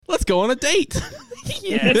Let's go on a date.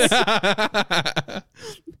 Yes.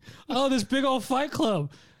 Oh, this big old Fight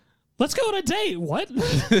Club. Let's go on a date. What?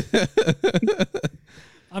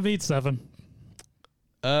 I mean 7.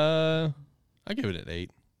 I give it an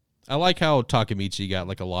 8. I like how Takemichi got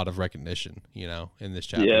like a lot of recognition, in this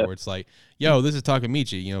chapter where it's like, yo, this is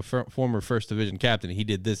Takemichi, former First Division captain. He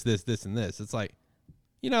did this, and this. It's like,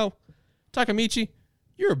 Takemichi,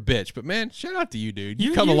 you're a bitch, but man, shout out to you, dude.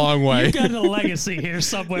 You come a long way. You got a legacy here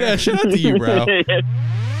somewhere. Yeah, shout out to you, bro.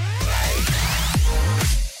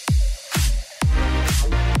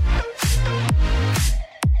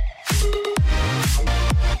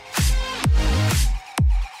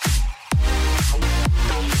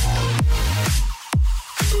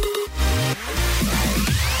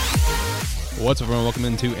 What's up, everyone? Welcome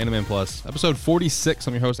into Anime Plus, episode 46.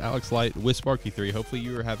 I'm your host, Alex Light, with Sparky3. Hopefully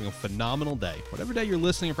you are having a phenomenal day. Whatever day you're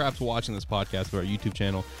listening or perhaps watching this podcast through our YouTube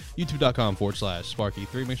channel,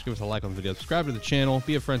 youtube.com/Sparky3. Make sure to give us a like on the video, subscribe to the channel,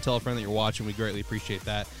 be a friend, tell a friend that you're watching. We greatly appreciate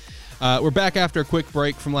that. We're back after a quick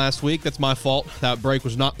break from last week. That's my fault. That break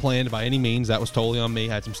was not planned by any means. That was totally on me.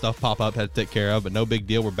 Had some stuff pop up, had to take care of, but no big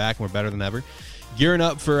deal. We're back and we're better than ever. Gearing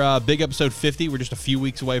up for big episode 50. We're just a few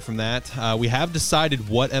weeks away from that. We have decided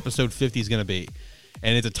what episode 50 is going to be.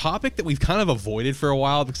 And it's a topic that we've kind of avoided for a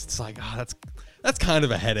while because it's like, that's kind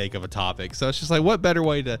of a headache of a topic. So it's just like, what better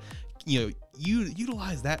way to,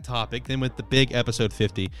 utilize that topic than with the big episode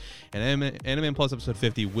 50. And Anime Plus episode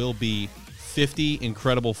 50 will be 50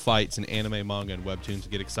 incredible fights in anime, manga, and webtoons.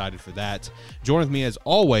 Get excited for that. Join with me as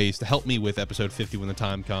always to help me with episode 50 when the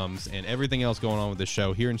time comes and everything else going on with this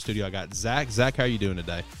show. Here in studio, I got Zach. Zach, how are you doing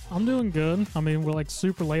today? I'm doing good. I mean, we're like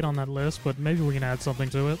super late on that list, but maybe we can add something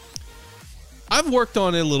to it. I've worked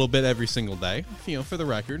on it a little bit every single day, for the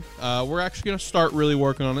record. We're actually going to start really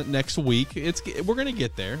working on it next week. We're going to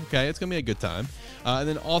get there, okay? It's going to be a good time. And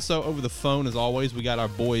then also over the phone, as always, we got our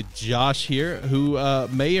boy Josh here, who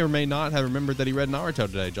may or may not have remembered that he read Naruto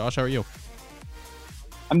today. Josh, how are you?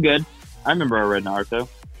 I'm good. I remember I read Naruto.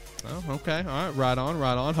 Oh, okay. All right. Right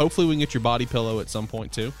on. Hopefully we can get your body pillow at some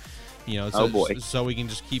point, too. Oh, boy. So we can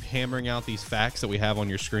just keep hammering out these facts that we have on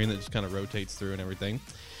your screen that just kind of rotates through and everything.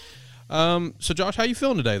 So Josh, how you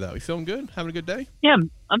feeling today, though? You feeling good? Having a good day? Yeah,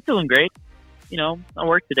 I'm feeling great. I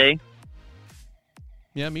work today.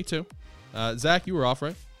 Yeah, me too. Zach, you were off,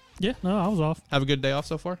 right? Yeah, no, I was off. Have a good day off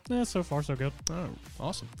so far? Yeah, so far so good. Oh,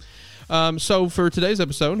 awesome. So for today's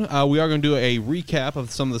episode, we are going to do a recap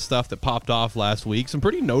of some of the stuff that popped off last week. Some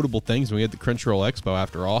pretty notable things. We had the Crunchyroll Expo,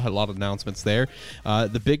 after all. Had a lot of announcements there.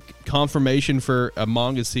 The big confirmation for a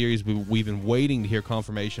manga series we've been waiting to hear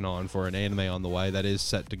confirmation on for an anime on the way. That is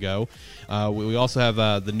set to go. We also have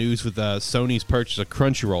the news with Sony's purchase of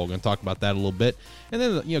Crunchyroll. We're going to talk about that a little bit. And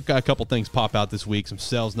then, got a couple things pop out this week. Some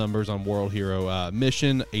sales numbers on World Hero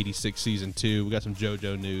Mission, 86 Season 2. We got some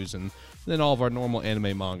JoJo news and then all of our normal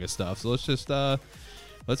anime manga stuff. So let's just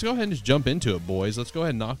let's go ahead and just jump into it, boys. Let's go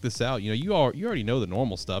ahead and knock this out. You already know the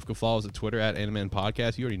normal stuff. Go follow us at Twitter at Anime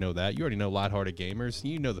Podcast. You already know that. You already know Lighthearted Gamers.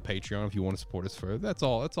 You know the Patreon if you want to support us further. That's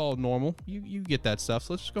all normal. You get that stuff.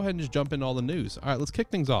 So let's just go ahead and just jump into all the news. All right, let's kick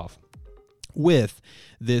things off with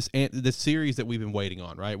this series that we've been waiting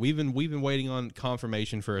on, right? We've been waiting on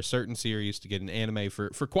confirmation for a certain series to get an anime for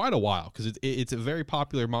quite a while because it's a very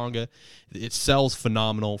popular manga. It sells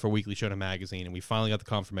phenomenal for Weekly Shonen Magazine, and we finally got the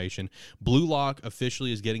confirmation. Blue Lock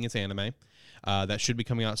officially is getting its anime. That should be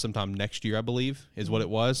coming out sometime next year, I believe, is what it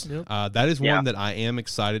was. Yep. That is one that I am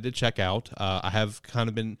excited to check out. I have kind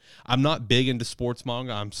of been, I'm not big into sports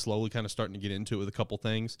manga. I'm slowly kind of starting to get into it with a couple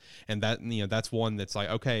things. And that, that's one that's like,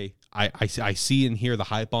 okay, I see and hear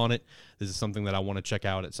the hype on it. This is something that I want to check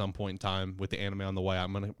out at some point in time with the anime on the way.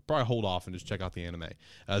 I'm going to probably hold off and just check out the anime,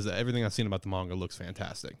 as everything I've seen about the manga looks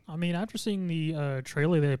fantastic. I mean, after seeing the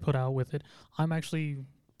trailer they put out with it, I'm actually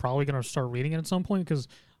probably going to start reading it at some point because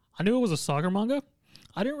I knew it was a soccer manga.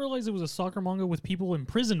 I didn't realize it was a soccer manga with people in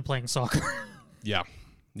prison playing soccer. Yeah.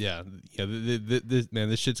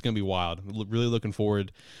 This shit's gonna be wild. Really looking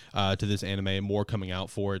forward to this anime and more coming out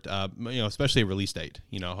for it. Especially a release date.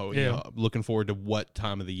 Looking forward to what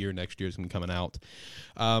time of the year next year is gonna be coming out.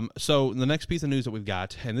 So the next piece of news that we've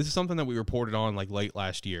got, and this is something that we reported on like late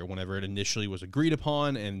last year, whenever it initially was agreed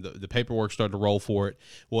upon and the paperwork started to roll for it.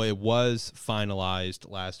 Well, it was finalized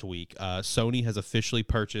last week. Sony has officially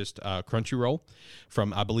purchased Crunchyroll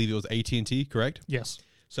from, I believe it was AT&T, correct? Yes.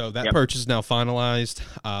 So that purchase is now finalized.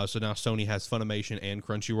 So now Sony has Funimation and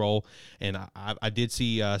Crunchyroll, and I did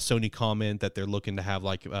see Sony comment that they're looking to have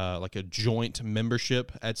like a joint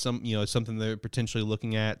membership at something they're potentially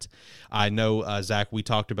looking at. I know Zach, we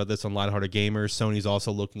talked about this on Lighthearted Gamers. Sony's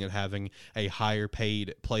also looking at having a higher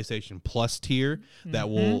paid PlayStation Plus tier that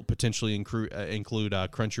will potentially include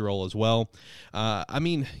Crunchyroll as well. I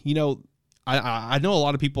mean, I know a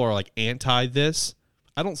lot of people are like anti this.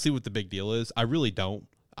 I don't see what the big deal is. I really don't.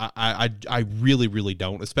 I really, really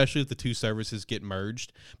don't, especially if the two services get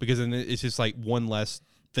merged, because then it's just like one less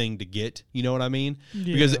thing to get. You know what I mean?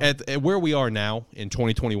 Yeah. Because at where we are now in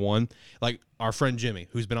 2021, like our friend Jimmy,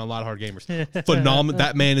 who's been on Lighthearted Gamers, phenomenal.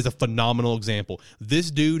 That man is a phenomenal example.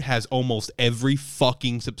 This dude has almost every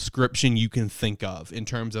fucking subscription you can think of in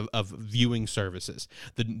terms of viewing services.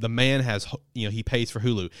 The man has, he pays for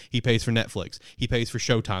Hulu, he pays for Netflix, he pays for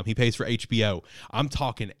Showtime, he pays for HBO. I'm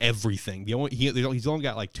talking everything. He's only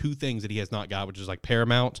got like two things that he has not got, which is like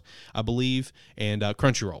Paramount, I believe, and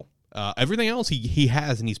Crunchyroll. Everything else he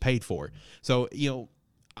has and he's paid for. So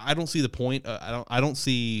I don't see the point. I don't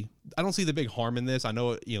see the big harm in this. I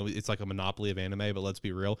know it's like a monopoly of anime, but let's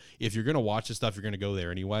be real. If you're gonna watch this stuff, you're gonna go there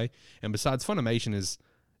anyway. And besides, Funimation it's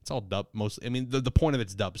all dub. Mostly, I mean, the point of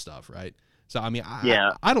it's dub stuff, right? So I mean,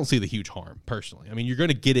 I don't see the huge harm personally. I mean, you're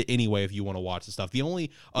gonna get it anyway if you want to watch the stuff. The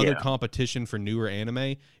only other competition for newer anime,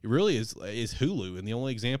 it really is Hulu, and the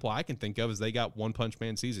only example I can think of is they got One Punch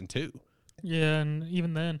Man season 2. Yeah, and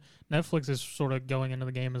even then, Netflix is sort of going into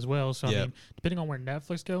the game as well. So I mean, depending on where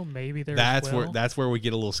Netflix go, maybe that's where we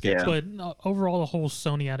get a little scared. But overall, the whole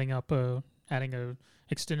Sony adding a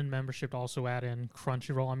extended membership to also add in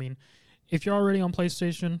Crunchyroll. I mean, if you're already on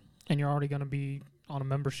PlayStation and you're already going to be on a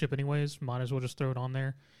membership anyways, might as well just throw it on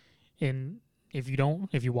there. And if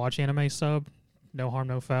you watch anime sub, no harm,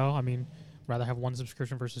 no foul. I mean, rather have one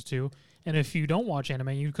subscription versus two. And if you don't watch anime,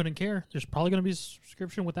 you couldn't care. There's probably going to be a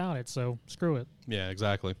subscription without it, so screw it. Yeah,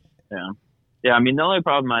 exactly. Yeah. I mean, the only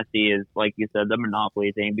problem I see is, like you said, the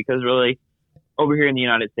monopoly thing. Because really, over here in the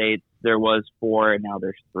United States, there was 4, and now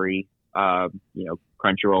there's 3.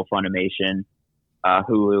 Crunchyroll, Funimation,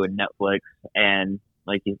 Hulu, and Netflix. And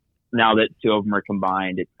now that 2 of them are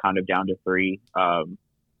combined, it's kind of down to 3,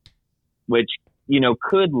 which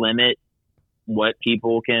could limit what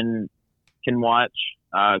people can watch,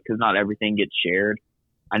 because not everything gets shared.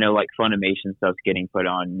 I know like Funimation stuff's getting put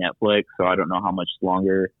on Netflix, so I don't know how much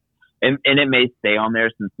longer, and it may stay on there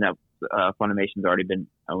since Funimation's already been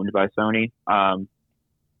owned by Sony.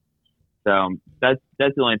 So that's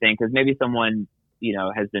the only thing, because maybe someone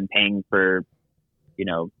has been paying for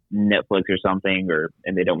Netflix or something,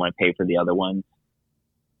 and they don't want to pay for the other ones,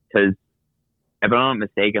 because if I'm not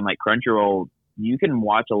mistaken, like Crunchyroll, you can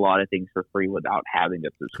watch a lot of things for free without having a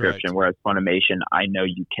subscription. Correct. Whereas Funimation, I know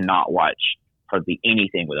you cannot watch hardly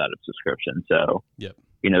anything without a subscription. So,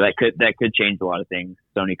 that could change a lot of things.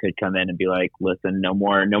 Sony could come in and be like, "Listen, no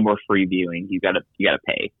more free viewing. You gotta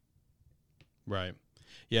pay." Right.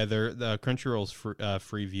 Yeah. The Crunchyroll's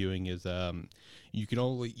free viewing is you can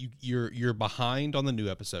only you're behind on the new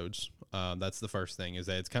episodes. That's the first thing, is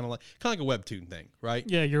that it's kind of like a Webtoon thing, right?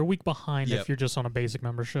 Yeah, you're a week behind if you're just on a basic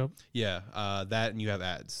membership. Yeah, that, and you have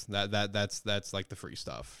ads. That's like the free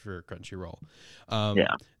stuff for Crunchyroll.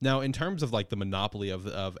 Now, in terms of like the monopoly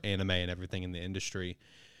of anime and everything in the industry,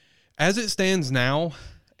 as it stands now,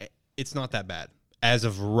 it's not that bad. As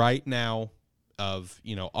of right now, of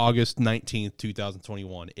August 19th,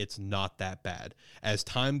 2021, it's not that bad. As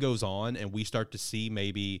time goes on and we start to see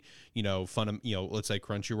maybe let's say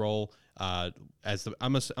Crunchyroll I'm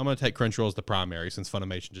gonna take Crunchyroll as the primary, since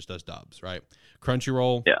Funimation just does dubs, right?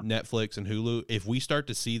 Crunchyroll, Netflix, and Hulu. If we start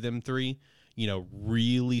to see them three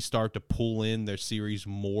really start to pull in their series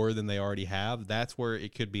more than they already have, that's where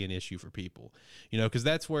it could be an issue for people, because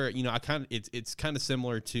that's where, it's kind of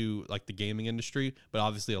similar to like the gaming industry, but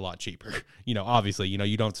obviously a lot cheaper. Obviously,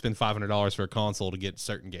 you don't spend $500 for a console to get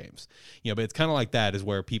certain games, but it's kind of like that, is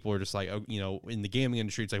where people are just like, in the gaming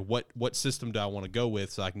industry, it's like, what system do I want to go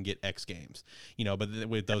with so I can get X games, but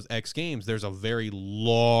with those X games, there's a very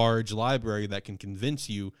large library that can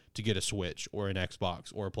convince you to get a Switch or an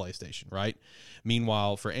Xbox or a PlayStation, right?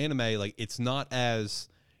 Meanwhile, for anime, like it's not as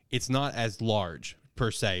large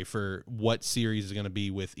per se for what series is going to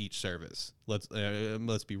be with each service.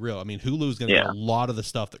 let's be real. I mean, Hulu's going to get a lot of the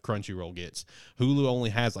stuff that Crunchyroll gets. Hulu only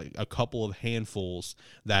has like a couple of handfuls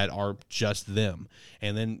that are just them,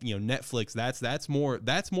 and then Netflix. That's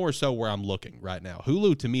more so where I'm looking right now.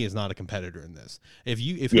 Hulu to me is not a competitor in this. If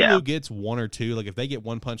Hulu gets one or two, like if they get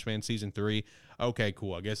One Punch Man season 3, okay,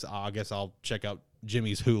 cool. I guess I'll check out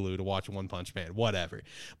Jimmy's Hulu to watch One Punch Man, whatever.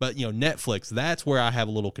 But Netflix, that's where I have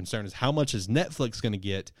a little concern, is how much is Netflix going to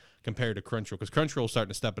get compared to Crunchyroll, because Crunchyroll's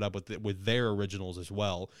starting to step it up with their originals as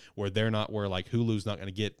well, where like Hulu's not going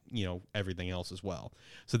to get everything else as well.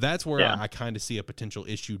 So that's where I kind of see a potential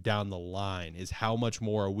issue down the line, is how much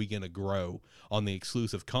more are we going to grow on the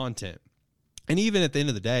exclusive content. And even at the end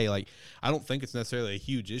of the day, like, I don't think it's necessarily a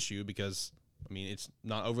huge issue, because I mean, it's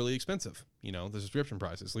not overly expensive, the subscription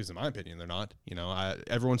prices, at least in my opinion, they're not.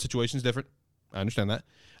 Everyone's situation is different. I understand that.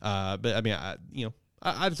 But I mean,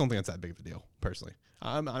 I just don't think it's that big of a deal, personally.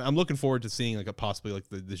 I'm looking forward to seeing like possibly like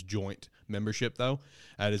this joint membership, though.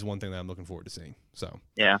 That is one thing that I'm looking forward to seeing. So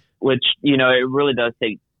yeah, which it really does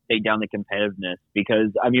take down the competitiveness,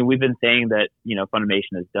 because I mean, we've been saying that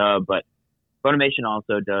Funimation is dub, but Funimation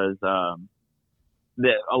also does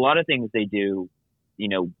a lot of things they do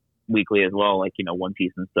weekly as well, like One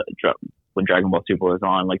Piece and when Dragon Ball Super was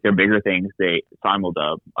on, like their bigger things they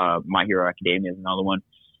simul-dub. My Hero Academia is another one.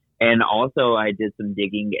 And also I did some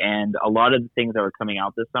digging, and a lot of the things that were coming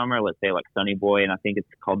out this summer, let's say like Sunny Boy, and I think it's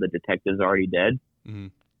called The Detective's Already Dead. Mm-hmm.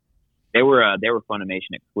 They were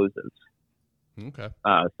Funimation exclusives. Okay.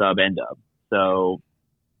 Sub and dub. So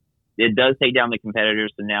it does take down the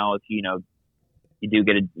competitors. So now if you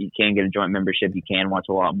can get a joint membership, you can watch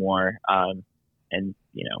a lot more. And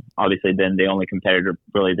obviously then the only competitor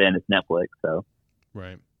really then is Netflix. So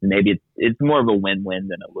right. Maybe it's more of a win-win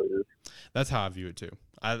than a lose. That's how I view it too.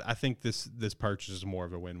 I think this purchase is more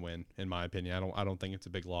of a win-win in my opinion. I don't think it's a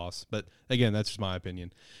big loss, but again, that's just my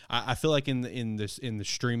opinion. I feel like in the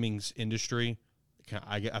streaming industry,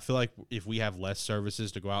 I feel like if we have less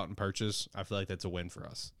services to go out and purchase, I feel like that's a win for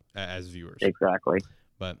us as viewers. Exactly.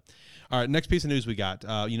 But all right, next piece of news we got.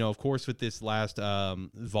 Of course, with this last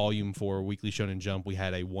volume for Weekly Shonen Jump, we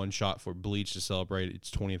had a one shot for Bleach to celebrate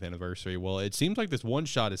its 20th anniversary. Well, it seems like this one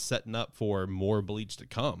shot is setting up for more Bleach to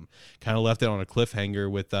come. Kind of left it on a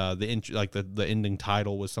cliffhanger with the ending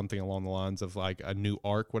title was something along the lines of like a new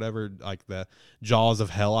arc, whatever, like the Jaws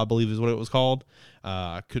of Hell, I believe is what it was called.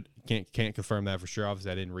 Can't confirm that for sure.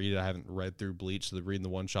 Obviously, I didn't read it. I haven't read through Bleach, so reading the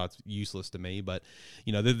one shot's useless to me. But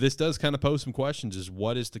this does kind of pose some questions: is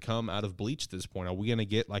what is to come out of Bleach at this point? Are we going to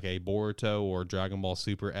get like a Boruto or Dragon Ball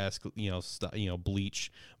Super-esque,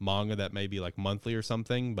 Bleach manga that may be like monthly or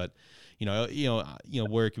something? But where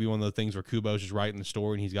it could be one of the things where Kubo's just writing the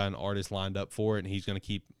story and he's got an artist lined up for it, and he's going to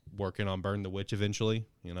keep working on Burn the Witch eventually.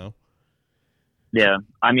 Yeah,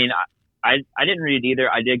 I mean. I didn't read it either.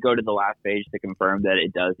 I did go to the last page to confirm that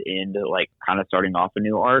it does end like kind of starting off a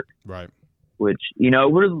new arc. Right. Which,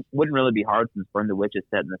 wouldn't really be hard since Burn the Witch is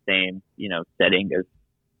set in the same, setting as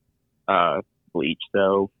Bleach.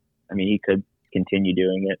 So, I mean, he could continue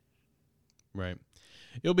doing it. Right.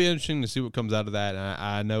 It'll be interesting to see what comes out of that. And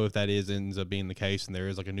I know if that ends up being the case and there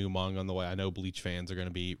is like a new manga on the way, I know Bleach fans are going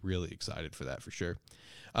to be really excited for that for sure.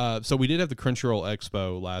 So we did have the Crunchyroll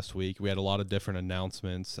Expo last week. We had a lot of different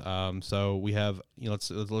announcements. So we have,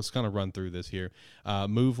 let's kind of run through this here.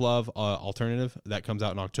 Move Love Alternative that comes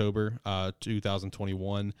out in October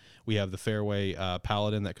 2021. We have the Fairway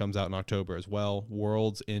Paladin that comes out in October as well.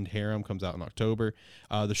 World's End Harem comes out in October.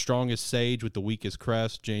 The Strongest Sage with the Weakest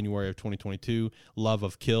Crest, January of 2022. Love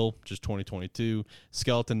of Kill, just 2022.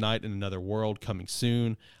 Skeleton Knight in Another World coming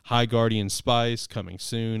soon. High Guardian Spice coming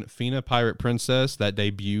soon. Fina Pirate Princess that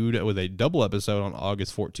debuted with a double episode on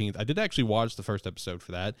August 14th. I did actually watch the first episode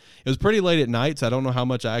for that. It was pretty late at night, so I don't know how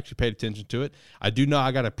much I actually paid attention to it. I do know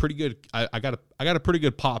I got a pretty good I got a pretty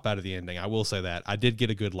good pop out of the ending. I will say that. I did get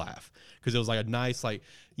a good laugh because it was like a nice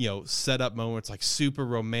setup moment. It's like super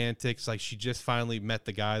romantic. It's like she just finally met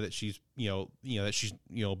the guy that she's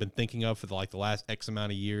been thinking of for the last X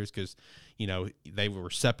amount of years, because they were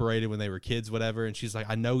separated when they were kids, whatever. And she's like,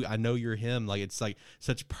 I know you're him. Like, it's like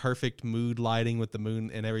such perfect mood lighting with the moon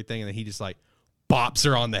and everything. And then he just like bops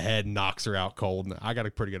her on the head and knocks her out cold. And I got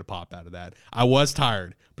a pretty good pop out of that. I was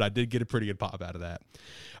tired, but I did get a pretty good pop out of that.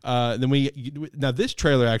 Now this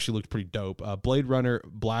trailer actually looked pretty dope. Blade Runner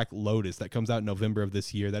Black Lotus that comes out in November of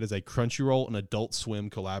this year. That is a Crunchyroll and Adult Swim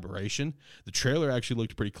collaboration. The trailer actually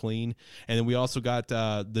looked pretty clean. And then we also got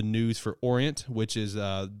the news for Orient, which is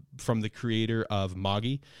from the creator of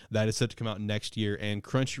Magi. That is set to come out next year, and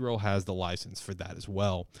Crunchyroll has the license for that as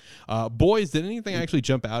well. Boys, did anything actually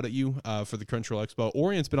jump out at you for the Crunchyroll Expo?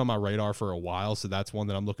 Orient's been on my radar for a while, so that's one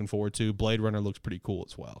that I'm looking forward to. Blade Runner looks pretty cool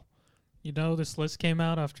as well. This list came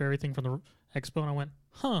out after everything from the expo, and I went,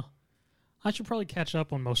 huh, I should probably catch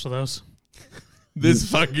up on most of those. This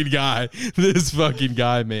fucking guy,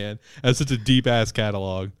 man, has such a deep ass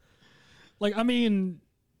catalog. Like, I mean,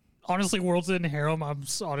 honestly, World's End Harem, I'm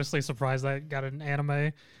honestly surprised that it got an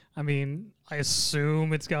anime. I mean, I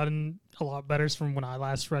assume it's gotten a lot better from when I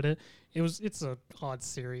last read it. It's a odd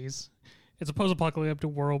series. It's a post-apocalyptic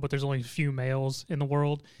world, but there's only a few males in the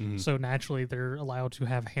world, so naturally they're allowed to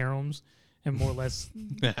have harems, and more or less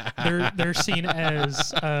they're seen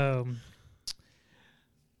as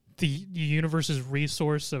the universe's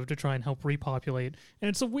resource to try and help repopulate. And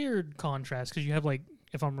it's a weird contrast because you have, like,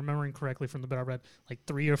 if I'm remembering correctly from the bit I read, like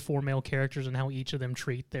 3 or 4 male characters and how each of them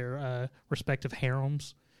treat their respective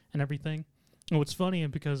harems and everything. And what's funny is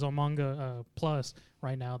because on Manga Plus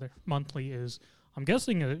right now, their monthly is, I'm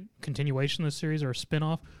guessing, a continuation of the series or a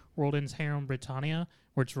spinoff, World Ends Harem Britannia,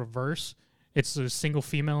 where it's reverse. It's a single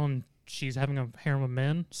female and she's having a harem of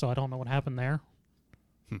men, so I don't know what happened there.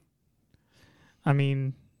 I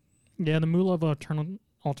mean, yeah, the Mulov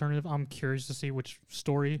alternative, I'm curious to see which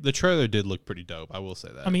story. The trailer did look pretty dope, I will say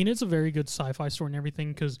that. I mean, it's a very good sci-fi story and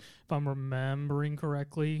everything, because if I'm remembering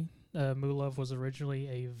correctly, Mulov was originally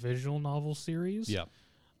a visual novel series. Yeah.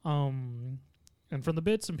 And from the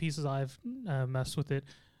bits and pieces I've messed with it,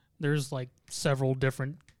 there's like several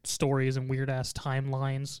different stories and weird-ass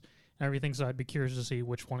timelines and everything, so I'd be curious to see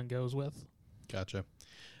which one it goes with. Gotcha.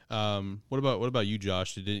 What about you,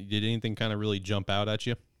 Josh? Did anything kind of really jump out at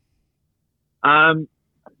you?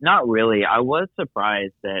 Not really. I was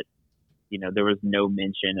surprised that, there was no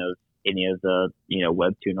mention of any of the,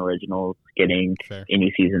 Webtoon originals getting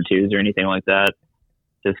any season 2s or anything like that.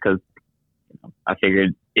 Just because I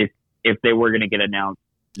figured if they were going to get announced,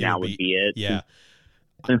 now would be it. Yeah.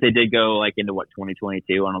 Since they did go like into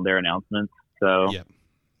 2022 on all their announcements. So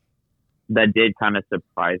that did kind of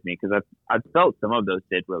surprise me because I felt some of those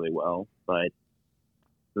did really well, but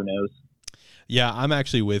who knows? Yeah, I'm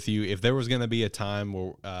actually with you. If there was going to be a time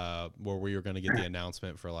where we were going to get the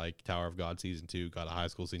announcement for like Tower of God Season 2, God of High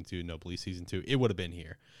School Season 2, No Police Season 2, it would have been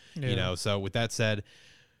here. Yeah. So with that said,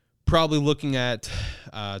 probably looking at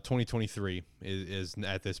 2023 is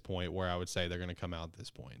at this point where I would say they're going to come out at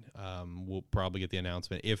this point. We'll probably get the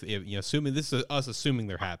announcement if assuming this is us assuming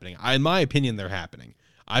they're happening. In my opinion, they're happening.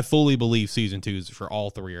 I fully believe Season 2s for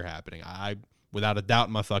all 3 are happening. I without a doubt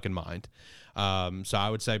in my fucking mind. So I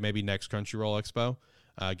would say maybe next Crunchyroll Expo,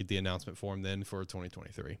 get the announcement for them then for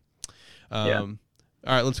 2023. All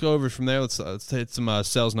right, let's go over from there. Let's hit some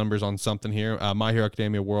sales numbers on something here. My Hero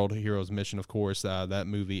Academia World Heroes Mission, of course, that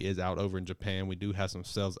movie is out over in Japan. We do have some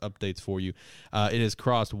sales updates for you. It has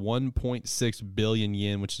crossed 1.6 billion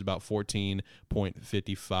yen, which is about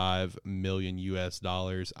 14.55 million US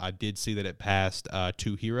dollars. I did see that it passed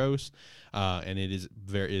 2 Heroes, and it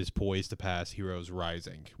is poised to pass Heroes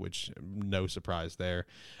Rising, which no surprise there.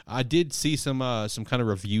 I did see some kind of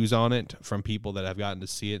reviews on it from people that have gotten to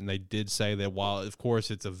see it, and they did say that while, of course,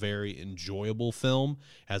 it's a very enjoyable film,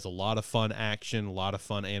 has a lot of fun action, a lot of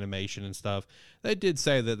fun animation and stuff, they did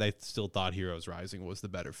say that they still thought Heroes Rising was the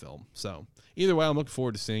better film. So either way, I'm looking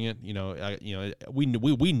forward to seeing it.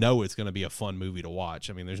 We know it's going to be a fun movie to watch.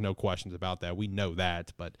 I mean, there's no questions about that. We know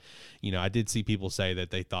that, but I did see people say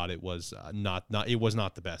that they thought it was not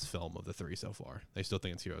the best film of the 3 so far. They still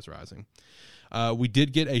think it's Heroes Rising. We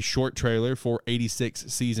did get a short trailer for 86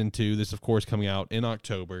 Season 2. This, of course, coming out in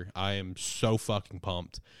October. I am so fucking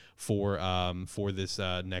pumped for this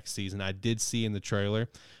next season. I did see in the trailer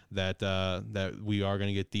that we are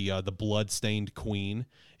going to get the blood-stained queen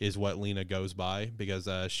is what Lena goes by, because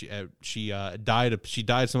she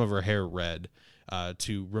dyed some of her hair red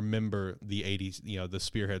to remember the 80s, the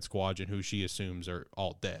Spearhead Squadron, who she assumes are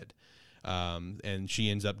all dead. And she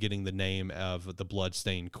ends up getting the name of the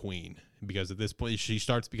Bloodstained Queen, because at this point she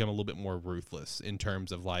starts to become a little bit more ruthless in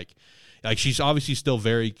terms of like she's obviously still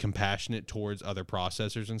very compassionate towards other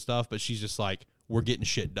processors and stuff, but she's just like, we're getting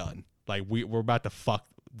shit done. Like we're about to fuck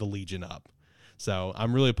the Legion up. So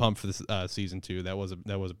I'm really pumped for this season 2. That was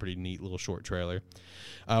a pretty neat little short trailer.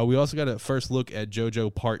 We also got a first look at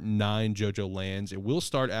JoJo Part 9, JoJo Lands. It will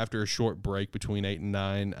start after a short break between 8 and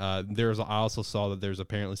 9. I also saw that there's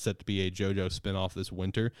apparently set to be a JoJo spinoff this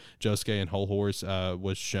winter. Josuke and Whole Horse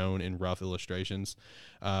was shown in rough illustrations.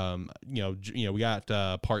 We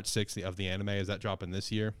got Part 6 of the anime. Is that dropping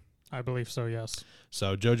this year? I believe so, yes.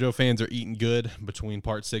 So JoJo fans are eating good between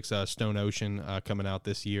Part 6 Stone Ocean coming out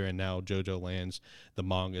this year, and now JoJo Lands. The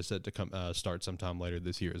manga is set to start sometime later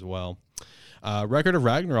this year as well. Record of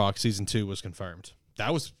Ragnarok Season 2 was confirmed.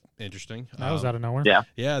 That was Interesting. That was out of nowhere.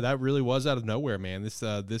 Yeah, that really was out of nowhere, man. This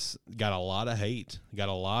got a lot of hate.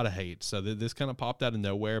 So this kind of popped out of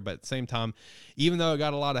nowhere, but at the same time, even though it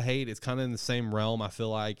got a lot of hate, it's kind of in the same realm, I feel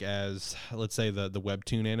like, as, let's say, the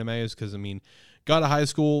webtoon animes, because, I mean, God of High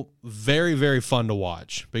School, very, very fun to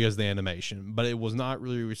watch because of the animation, but it was not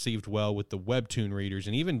really received well with the webtoon readers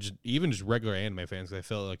and even just regular anime fans. They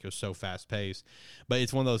felt like it was so fast-paced. But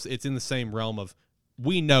it's one of those, it's in the same realm of,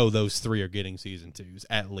 we know those 3 are getting season 2s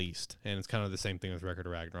at least, and it's kind of the same thing with Record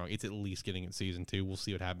of Ragnarok. It's at least getting in season 2. We'll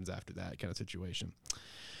see what happens after that kind of situation.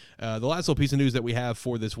 The last little piece of news that we have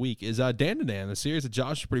for this week is Dandadan, the series that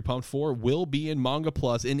Josh is pretty pumped for, will be in Manga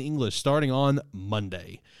Plus in English starting on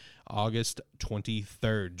Monday, August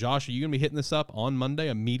 23rd. Josh, are you going to be hitting this up on Monday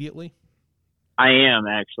immediately? I am,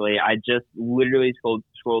 actually. I just literally scrolled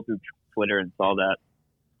through Twitter and saw that.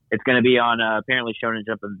 It's going to be on apparently Shonen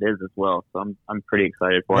Jump and Viz as well, so I'm pretty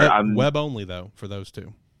excited for it. Web only though for those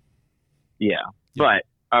two. Yeah. But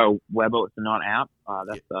web, it's a non-app.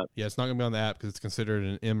 That sucks. Yeah, it's not going to be on the app because it's considered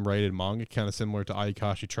an M-rated manga, kind of similar to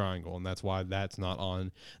Ayakashi Triangle, and that's why that's not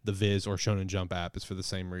on the Viz or Shonen Jump app. It's for the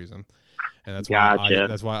same reason, and that's why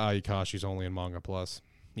Ayakashi's only in Manga Plus,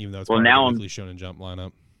 even though it's part of the weekly Shonen Jump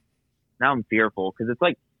lineup. Now I'm fearful because it's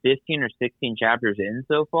like 15 or 16 chapters in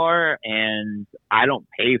so far, and I don't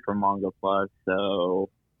pay for Manga Plus, so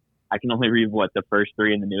I can only read the first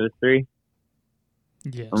 3 and the newest 3.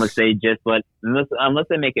 Yes. Unless they unless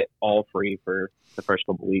they make it all free for the first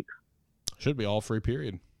couple weeks. Should be all free,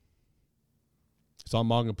 period. It's on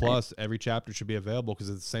Manga Plus. Every chapter should be available because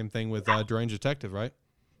it's the same thing with Deranged Detective, right?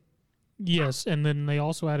 Yes, and then they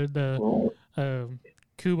also added the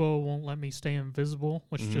Kubo Won't Let Me Stay Invisible,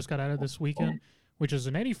 which just got added this weekend, which is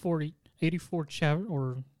an 84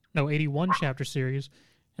 chapter, 81 chapter series,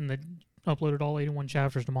 and they uploaded all 81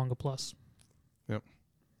 chapters to Manga Plus. Yep.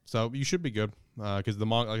 So you should be good because the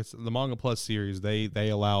Manga Plus series, they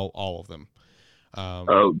allow all of them.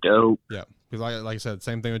 Dope. Yeah, because like I said,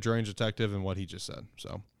 same thing with Deranged Detective and what he just said.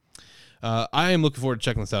 So I am looking forward to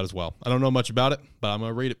checking this out as well. I don't know much about it, but I'm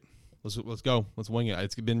gonna read it. Let's go. Let's wing it.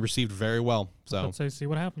 It's been received very well. So let's see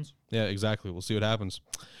what happens. Yeah, exactly. We'll see what happens.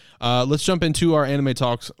 Let's jump into our anime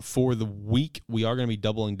talks for the week. We are going to be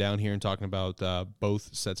doubling down here and talking about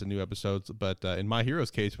both sets of new episodes. But in My Hero's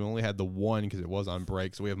case, we only had the one because it was on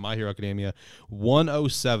break. So we have My Hero Academia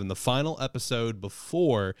 107, the final episode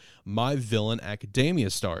before My Villain Academia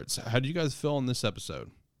starts. How did you guys feel on this episode?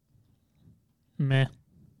 Meh.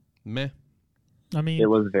 I mean, it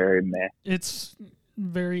was very meh. It's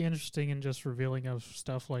very interesting and just revealing of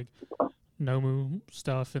stuff like Nomu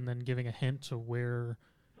stuff and then giving a hint to where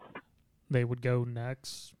they would go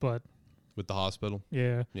next, but with the hospital.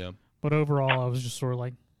 Yeah. But overall I was just sort of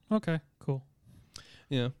like, okay, cool.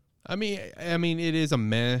 Yeah. I mean it is a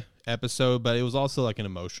meh episode, but it was also like an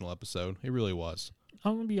emotional episode. It really was.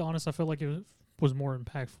 I'm going to be honest, I feel like it was more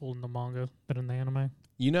impactful in the manga than in the anime.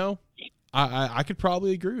 You know, I could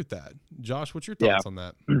probably agree with that. Josh, what's your thoughts on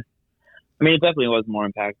that? I mean, it definitely was more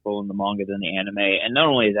impactful in the manga than the anime. And not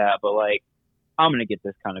only that, but like, I'm going to get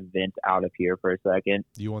this kind of vent out of here for a second.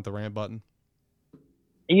 Do you want the rant button?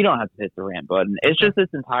 You don't have to hit the rant button. It's just this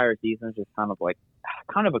entire season is just kind of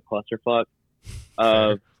a clusterfuck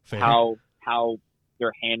of Fair. how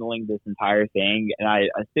they're handling this entire thing. And I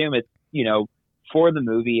assume it's, for the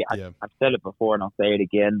movie, I've said it before and I'll say it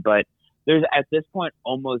again, but there's at this point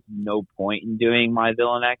almost no point in doing My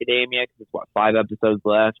Villain Academia because it's 5 episodes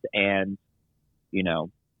left and,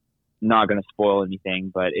 not going to spoil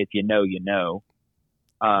anything, but if you know, you know.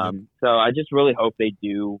 So I just really hope they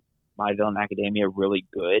do My Villain Academia really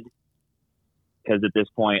good because at this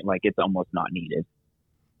point, it's almost not needed.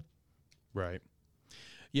 Right.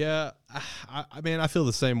 Yeah. I feel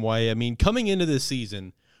the same way. I mean, coming into this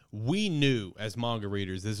season, we knew as manga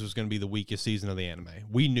readers this was going to be the weakest season of the anime.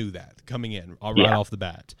 We knew that coming in right off the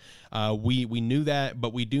bat. We knew that,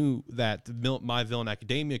 but we knew that My Villain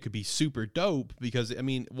Academia could be super dope because, I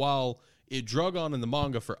mean, while it drug on in the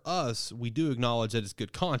manga for us, we do acknowledge that it's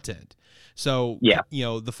good content. So,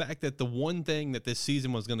 the fact that the one thing that this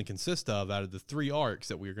season was going to consist of out of the 3 arcs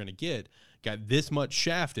that we were going to get got this much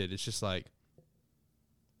shafted, it's just like,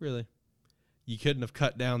 really? You couldn't have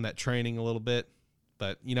cut down that training a little bit?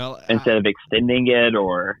 But, instead of extending it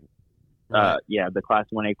or, the class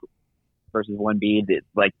 1A versus 1B,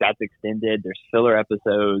 that's extended. There's filler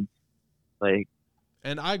episodes.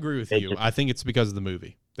 And I agree with you. I think it's because of the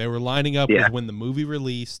movie. They were lining up Yeah. with when the movie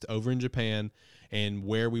released over in Japan and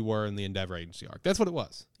where we were in the Endeavor Agency arc. That's what it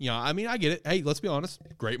was. You know, I mean, I get it. Hey, let's be honest.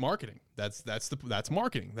 Great marketing. That's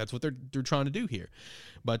marketing. That's what they're trying to do here.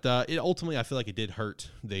 But it ultimately, I feel like it did hurt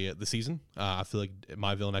the season. I feel like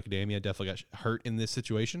My Villain Academia definitely got hurt in this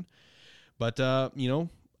situation. But you know,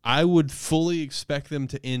 I would fully expect them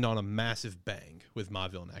to end on a massive bang with My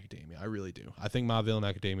Villain Academia. I really do. I think My Villain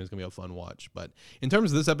Academia is gonna be a fun watch. But in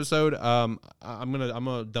terms of this episode, I'm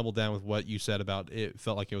gonna double down with what you said about it.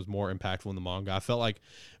 Felt like it was more impactful in the manga. I felt like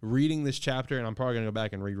reading this chapter, and I'm probably gonna go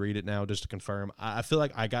back and reread it now just to confirm. I feel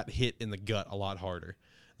like I got hit in the gut a lot harder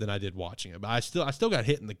than I did watching it. But I still got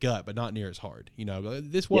hit in the gut, but not near as hard. You know,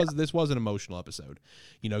 this was an emotional episode.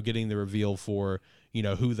 You know, getting the reveal for, you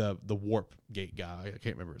know, who the Warp Gate guy, I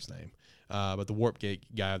can't remember his name, but the Warp Gate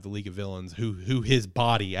guy of the League of Villains, who his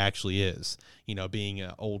body actually is. You know, being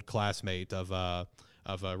an old classmate of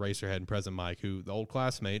Racerhead and Present Mike, who the old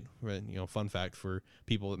classmate. You know, fun fact for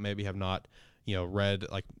people that maybe have not, you know, read,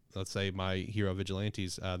 like, let's say My Hero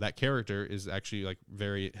Vigilantes, that character is actually like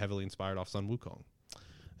very heavily inspired off Sun Wukong.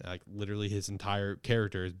 Like, literally his entire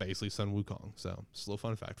character is basically Sun Wukong. So just a little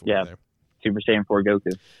fun fact for you there. Super Saiyan 4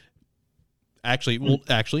 Goku. Actually,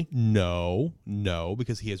 no,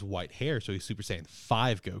 because he has white hair, so he's Super Saiyan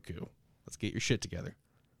 5 Goku. Let's get your shit together.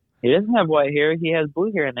 He doesn't have white hair. He has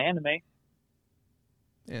blue hair in the anime.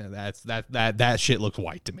 Yeah, that shit looks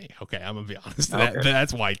white to me. Okay, I'm gonna be honest. Okay.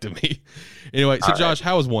 That's white to me. Anyway, so All Josh, right.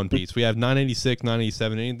 how is One Piece? We have 986,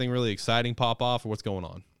 987. Anything really exciting pop off, or what's going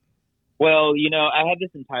on? Well, you know, I had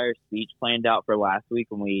this entire speech planned out for last week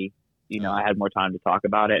when I had more time to talk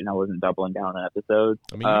about it and I wasn't doubling down on episodes.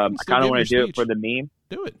 I mean, I kind of want to do it speech. for the meme.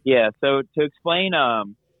 Do it. Yeah. So to explain, what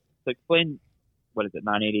is it?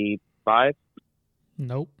 985,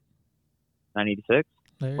 Nope. 986.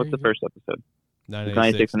 There What's you the go. first episode?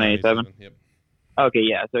 986 and 97? Yep. Okay,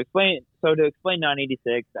 yeah. To explain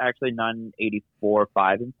 986, actually 984,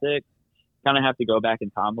 5, and 6, kind of have to go back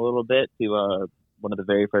in time a little bit to one of the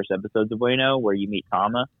very first episodes of Bueno, where you meet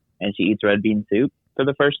Tama and she eats red bean soup for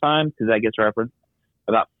the first time, because that gets referenced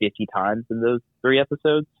about 50 times in those 3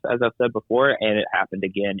 episodes, as I've said before, and it happened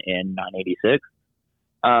again in 986.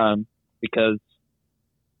 Because,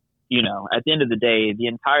 you know, at the end of the day, the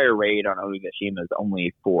entire raid on Onigashima is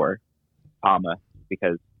only for Tama,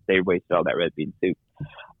 because they wasted all that red bean soup.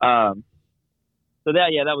 So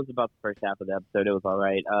that was about the first half of the episode. It was all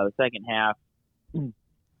right. The second half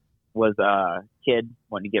was Kid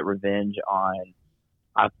wanting to get revenge on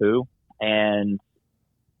Apu, and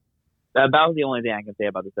that was the only thing I can say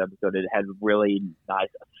about this episode. It had really nice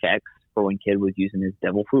effects for when Kid was using his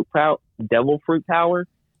devil fruit power,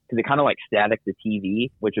 because it kind of like static the TV,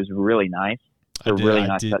 which was really nice.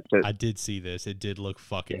 I did see this. It did look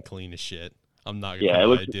fucking clean as shit. I'm not gonna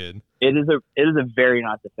lie, it did. It is a very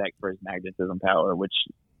nice effect for his magnetism power, which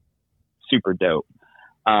super dope.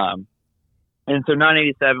 And so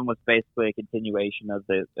 987 was basically a continuation of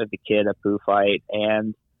the Kid Apu fight,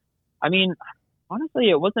 and I mean,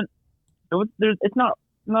 honestly, it's not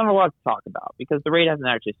a lot to talk about because the raid hasn't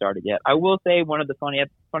actually started yet. I will say one of the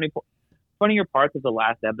funnier parts of the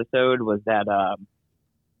last episode was that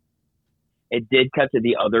it did cut to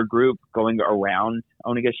the other group going around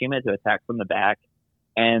Onigashima to attack from the back,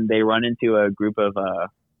 and they run into a group of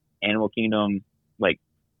Animal Kingdom like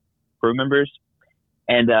crew members,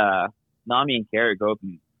 and Nami and Carrot go up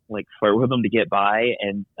and like flirt with them to get by,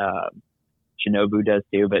 and Shinobu does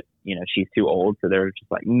too, but you know she's too old, so they're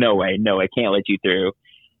just like, no way, I can't let you through.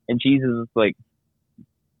 And Jesus is like,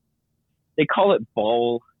 they call it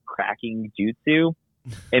ball cracking jutsu,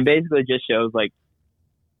 and basically just shows like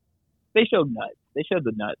they showed nuts. They showed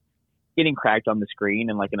the nuts getting cracked on the screen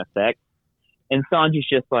and like an effect. And Sanji's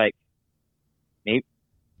just like, maybe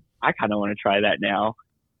I kind of want to try that now.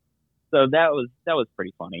 So that was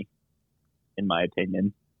pretty funny, in my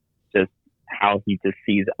opinion. Just how he just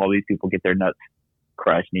sees all these people get their nuts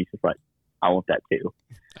crushed, and he's just like, I want that too.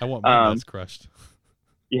 I want my nuts crushed.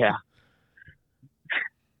 Yeah.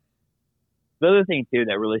 The other thing too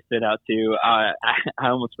that really stood out too, I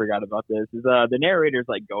almost forgot about this, is the narrator's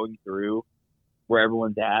like going through where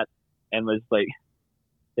everyone's at and was like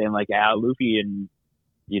saying like, Luffy and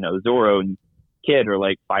Zoro and Kid are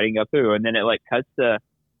like fighting Apu, and then it like cuts to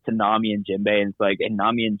Nami and Jinbei, and it's like, and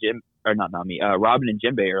Nami and Robin and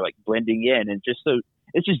Jinbei are like blending in, and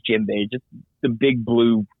it's just Jinbei, just the big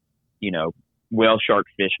blue, whale shark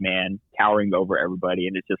fish man towering over everybody,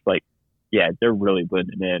 and it's just like, yeah, they're really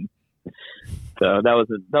blending in. So that was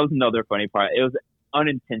another funny part. It was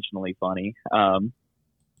unintentionally funny. Yeah,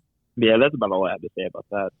 that's about all I have to say about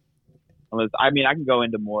that. I can go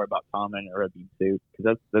into more about Tama and Red Bean Soup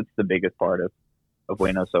because that's the biggest part of of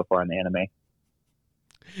Wano so far in the anime.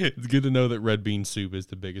 It's good to know that red bean soup is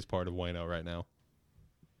the biggest part of Wano right now.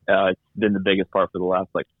 It's been the biggest part for the last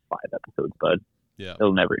 5 episodes, bud. Yeah,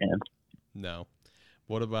 it'll never end. No.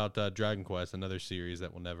 What about Dragon Quest, another series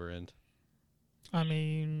that will never end? I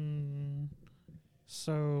mean,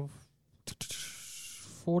 so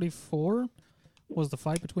 44 was the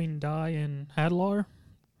fight between Dai and Hadlar.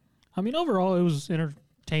 I mean, overall, it was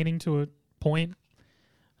entertaining to a point.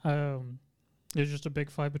 It was just a big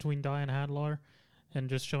fight between Dai and Hadlar, and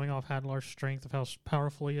just showing off Hadlar's strength of how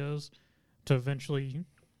powerful he is, to eventually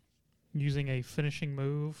using a finishing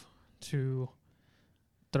move to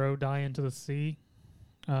throw Dai into the sea.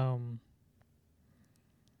 Yeah,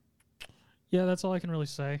 that's all I can really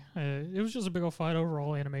say. It was just a big old fight.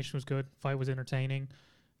 Overall, animation was good. Fight was entertaining.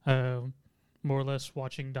 More or less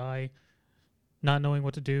watching Dai not knowing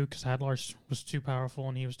what to do because Hadlar was too powerful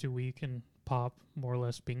and he was too weak, and Pop more or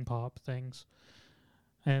less being Pop things.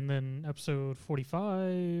 And then episode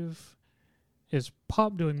 45 is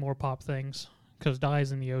Pop doing more Pop things because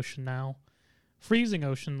Dai's in the ocean now. Freezing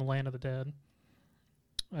ocean, the land of the dead.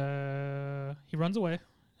 He runs away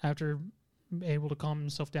after able to calm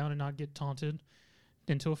himself down and not get taunted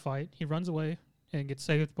into a fight. He runs away and gets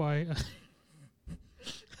saved by...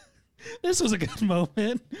 This was a good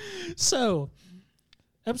moment. So,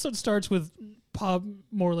 episode starts with Pop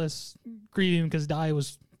more or less grieving because Dai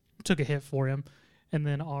took a hit for him. And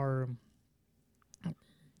then our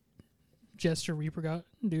Jester Reaper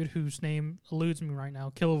dude, whose name eludes me right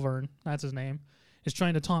now, Killavern, that's his name, is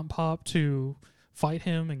trying to taunt Pop to fight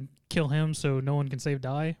him and kill him so no one can save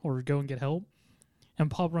Dai or go and get help. And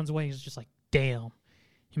Pop runs away and he's just like, damn,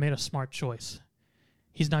 he made a smart choice.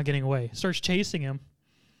 He's not getting away. Starts chasing him.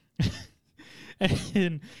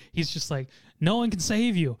 And he's just like, no one can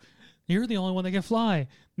save you. You're the only one that can fly.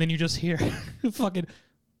 Then you just hear fucking,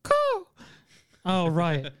 Caw! Oh,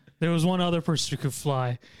 right. There was one other person who could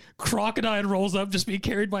fly. Crocodile rolls up just being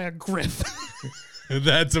carried by a griff.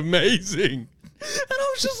 That's amazing. And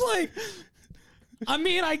I was just like, I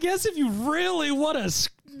mean, I guess if you really want to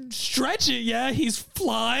stretch it, yeah, he's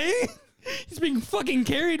flying. He's being fucking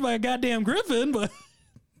carried by a goddamn griffin, but...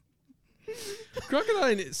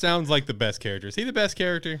 Crocodile sounds like the best character. Is he the best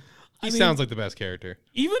character? He sounds like the best character.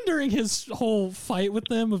 Even during his whole fight with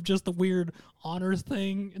them of just the weird honor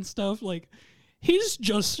thing and stuff, like, he's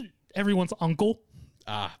just everyone's uncle.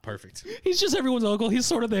 Ah, perfect. He's just everyone's uncle. He's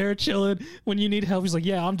sort of there chilling. When you need help, he's like,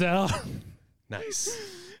 yeah, I'm down. Nice.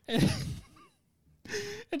 And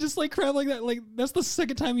just like crap like that. Like, that's the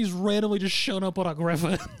second time he's randomly just shown up on a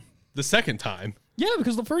griffin. The second time? Yeah,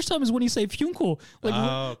 because the first time is when he saved Hyunkul. Like,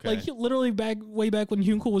 okay. Like literally way back when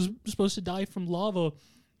Hyunkul was supposed to die from lava.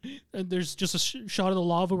 And there's just a shot of the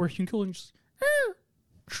lava where Hyunkul and just...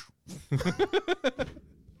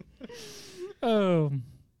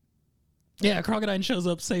 Yeah, Crocodile shows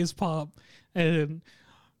up, saves Pop, and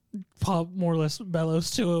Pop more or less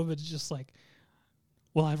bellows to him. It's just like,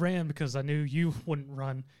 well, I ran because I knew you wouldn't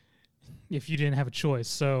run if you didn't have a choice.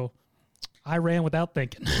 So I ran without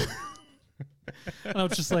thinking. And I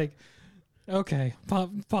was just like, okay,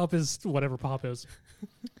 Pop is whatever Pop is.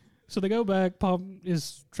 So they go back. Pop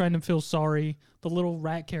is trying to feel sorry. The little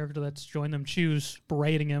rat character that's joined them, Chew's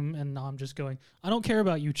berating him, and I'm just going, I don't care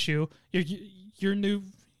about you, Chew. You're new.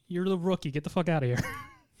 You're the rookie. Get the fuck out of here.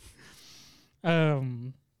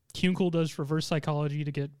 Hyunkul does reverse psychology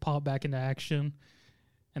to get Pop back into action,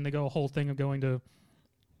 and they go a whole thing of going to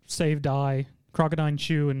save Dai. Crocodile,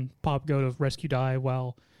 Chew, and Pop go to rescue Dai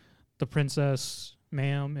while the princess,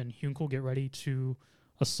 Mam, and Hyunkul get ready to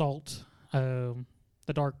assault the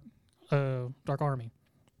Dark Army.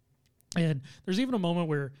 And there's even a moment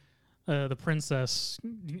where the princess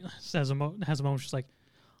has a moment. She's like,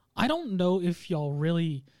 I don't know if y'all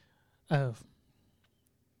really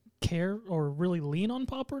care or really lean on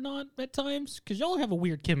Pop or not at times, because y'all have a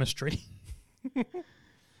weird chemistry.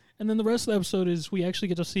 And then the rest of the episode is we actually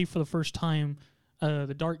get to see for the first time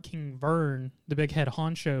the Dark King Vern, the big head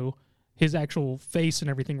honcho, his actual face and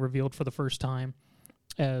everything revealed for the first time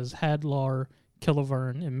as Hadlar,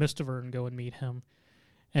 Killavern, and Mr. Vern go and meet him.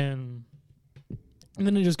 And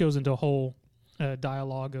then it just goes into a whole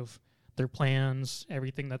dialogue of their plans,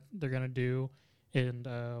 everything that they're going to do. And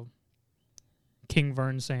King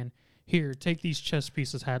Vern saying, here, take these chess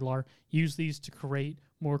pieces, Hadlar. Use these to create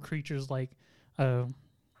more creatures like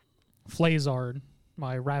Flazard,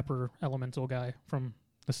 my rapper elemental guy from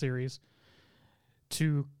the series,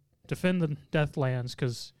 to defend the Deathlands,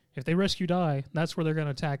 because if they rescue Dai, that's where they're going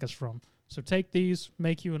to attack us from. So take these,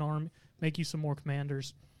 make you an army, make you some more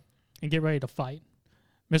commanders, and get ready to fight.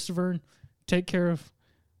 Mr. Vern, take care of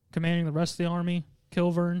commanding the rest of the army.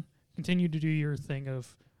 Killavern, continue to do your thing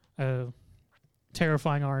of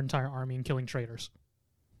terrifying our entire army and killing traitors.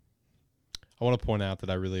 I want to point out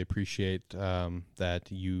that I really appreciate that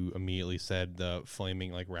you immediately said the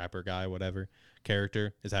flaming like rapper guy, whatever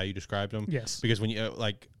character is how you described him. Yes, because when you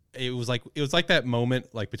it was like that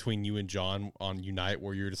moment like between you and John on Unite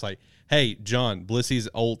where you're just like, hey, John, Blissy's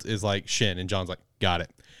ult is like Shin, and John's like, got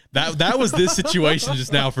it. That was this situation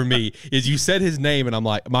just now for me. Is you said his name and I'm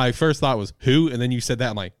like, my first thought was who, and then you said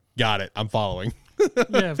that, I'm like, got it, I'm following.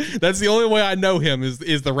 Yeah, that's the only way I know him is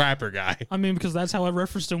the rapper guy. I mean, because that's how I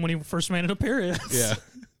referenced him when he first made an appearance. Yeah.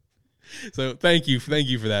 So thank you for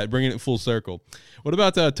that, bringing it full circle. What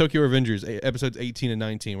about Tokyo Revengers episodes 18 and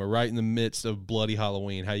 19? We're right in the midst of Bloody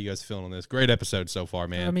Halloween. How you guys feeling on this? Great episode so far,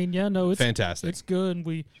 man. I mean, yeah, no, it's fantastic. It's good.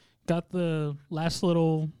 We got the last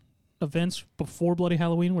little events before Bloody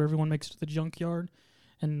Halloween where everyone makes it to the junkyard,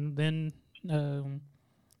 and then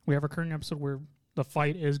we have a current episode where the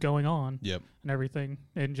fight is going on. Yep. And everything,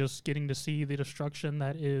 and just getting to see the destruction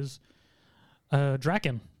that is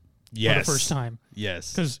Draken. Yes. For the first time.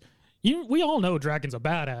 Yes. Because we all know Draken's a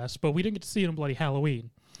badass, but we didn't get to see it in Bloody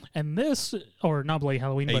Halloween. And this, or not Bloody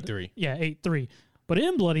Halloween, 8-3. Yeah, 8-3. But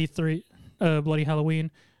in Bloody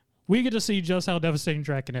Halloween, we get to see just how devastating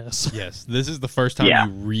Draken is. Yes, this is the first time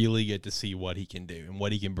you really get to see what he can do and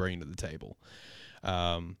what he can bring to the table.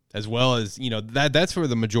 As well as, that's where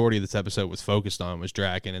the majority of this episode was focused on, was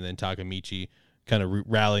Draken, and then Takemichi kind of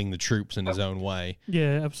rallying the troops in his own way.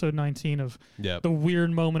 Yeah, episode 19 of the weird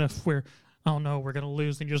moment of where, oh no, we're going to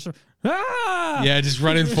lose, and just, yeah, just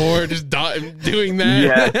running forward, just doing that.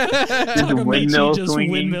 Yeah. Takemichi just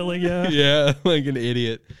windmilling, yeah, like an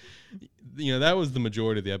idiot. That was the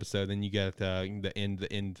majority of the episode. Then you got the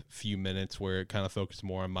end few minutes where it kind of focused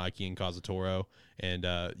more on Mikey and Kazutoro, and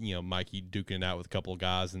Mikey duking it out with a couple of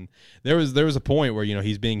guys. And there was a point where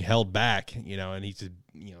he's being held back, and he's just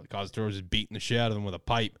Kazutoro's just beating the shit out of him with a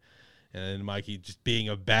pipe, and then Mikey just being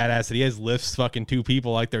a badass that he has lifts fucking two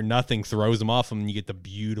people like they're nothing, throws them off him, and you get the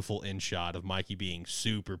beautiful end shot of Mikey being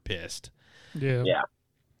super pissed. Yeah.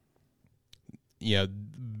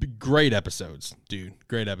 Great episodes, dude.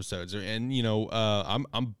 Great episodes, and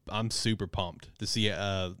I'm super pumped to see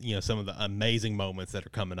some of the amazing moments that are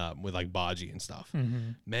coming up with like Baji and stuff.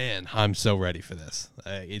 Mm-hmm. Man, I'm so ready for this.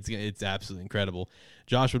 It's absolutely incredible.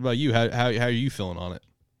 Josh, what about you? How are you feeling on it?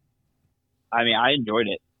 I mean, I enjoyed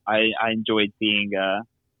it. I enjoyed seeing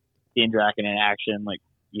Draken in action, like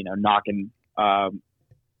knocking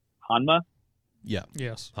Hanma. Yeah.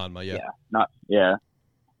 Yes. Hanma. Yeah.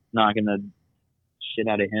 Knocking the shit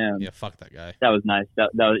out of him. Yeah, fuck that guy. That was nice.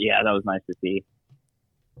 That was nice to see.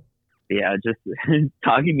 Yeah, just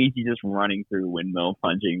Takemichi just running through windmill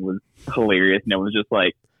punching was hilarious, and it was just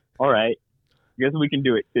like, all right, I guess we can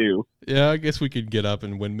do it too. Yeah, I guess we could get up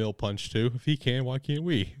and windmill punch too. If he can, why can't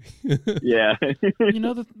we? Yeah.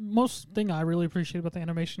 The most thing I really appreciate about the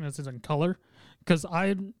animation is it's in color, because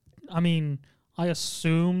I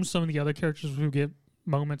assume some of the other characters who get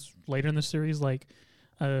moments later in the series, like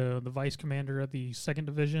the vice commander of the 2nd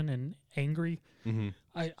Division and Angry. Mm-hmm.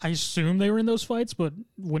 I assume they were in those fights, but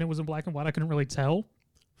when it was in black and white, I couldn't really tell.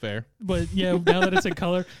 Fair. But yeah, now that it's in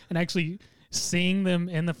color and actually seeing them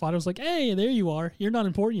in the fight, I was like, hey, there you are. You're not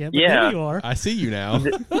important yet, but there you are. I see you now.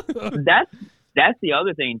 That's the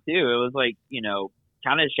other thing, too. It was like,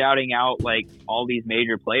 kind of shouting out like all these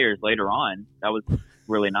major players later on. That was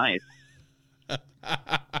really nice.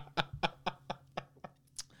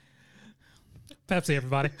 Pepsi,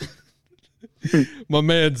 everybody. My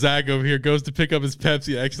man Zach over here goes to pick up his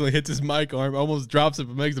Pepsi, accidentally hits his mic arm, almost drops it,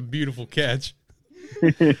 but makes a beautiful catch.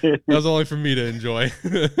 That was only for me to enjoy.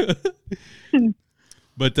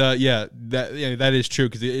 But that is true,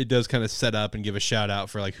 because it does kind of set up and give a shout out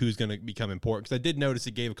for like who's going to become important. Because I did notice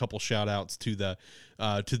it gave a couple shout outs to the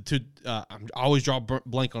I always draw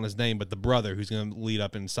blank on his name, but the brother who's going to lead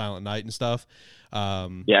up in Silent Night and stuff. I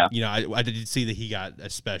did see that he got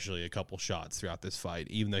especially a couple shots throughout this fight,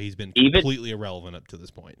 even though he's been completely irrelevant up to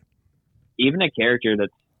this point. Even a character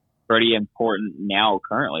that's pretty important now,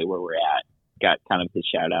 currently where we're at, got kind of his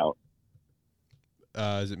shout out.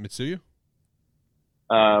 Is it Mitsuya?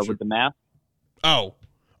 Sure. With the mask. Oh,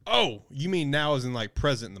 you mean now as in like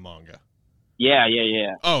present in the manga? Yeah.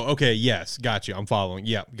 Oh, okay, yes, got you. I'm following.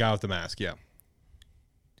 Yeah, guy with the mask. Yeah.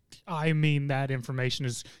 I mean, that information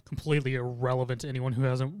is completely irrelevant to anyone who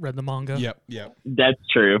hasn't read the manga. Yep. That's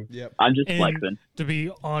true. Yep. I'm just flexing. To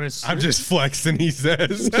be honest, I'm just flexing. He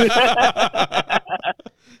says.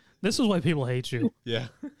 This is why people hate you. Yeah.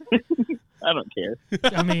 I don't care.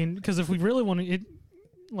 I mean, because if we really want to,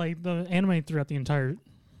 like the anime throughout the entire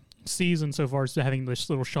season so far is having this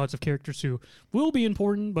little shots of characters who will be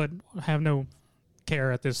important but have no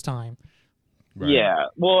care at this time. Right. Yeah.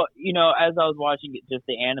 Well, as I was watching it, just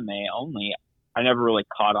the anime only, I never really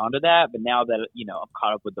caught on to that. But now that I'm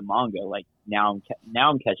caught up with the manga, like now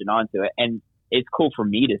I'm catching on to it, and it's cool for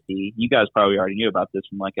me to see. You guys probably already knew about this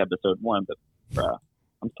from like episode 1, but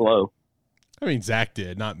I'm slow. I mean, Zach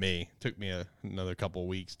did, not me. It took me another couple of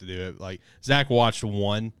weeks to do it. Like Zach watched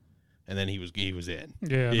 1, and then he was in.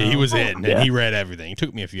 Yeah, he was in, and he read everything. It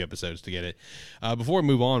took me a few episodes to get it. Before we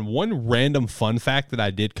move on, one random fun fact that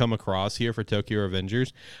I did come across here for Tokyo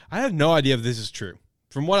Revengers. I have no idea if this is true.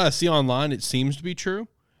 From what I see online, it seems to be true.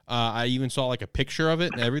 I even saw like a picture of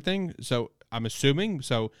it and everything. So I'm assuming.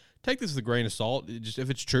 So take this with a grain of salt. Just if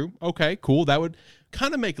it's true, okay, cool. That would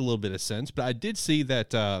kind of make a little bit of sense. But I did see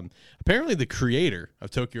that apparently the creator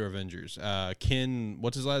of Tokyo Revengers, Ken,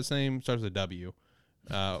 what's his last name? Starts with a W.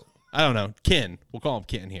 I don't know. Ken. We'll call him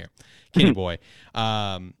Ken here. Kenny boy.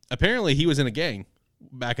 Apparently he was in a gang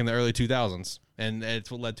back in the early 2000s. And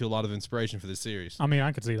it's what led to a lot of inspiration for this series. I mean,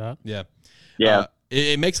 I could see that. Yeah.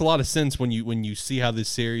 It makes a lot of sense when you see how this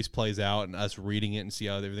series plays out and us reading it and see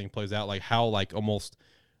how everything plays out, like how like almost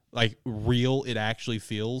like real it actually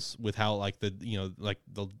feels with how like the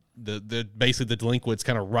the basically the delinquents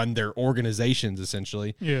kind of run their organizations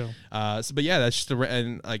essentially. Yeah. But yeah, that's just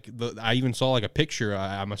I even saw like a picture.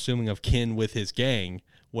 I'm assuming of Ken with his gang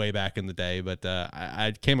way back in the day, but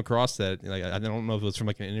I came across that. Like I don't know if it was from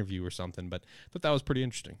like an interview or something, but I thought that was pretty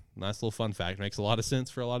interesting. Nice little fun fact. Makes a lot of sense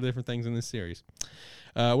for a lot of different things in this series.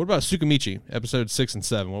 What about Tsukimichi, episode 6 and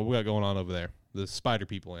 7? What we got going on over there? The Spider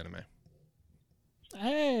People anime.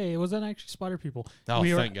 Hey, was that actually Spider People? Oh,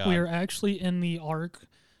 thank God. We are actually in the arc.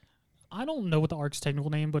 I don't know what the arc's technical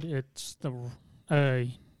name, but it's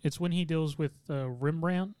it's when he deals with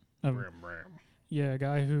Rembrandt. Yeah, a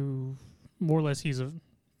guy who more or less he's a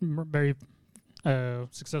very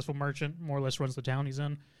successful merchant, more or less runs the town he's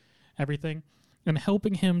in, everything, and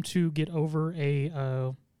helping him to get over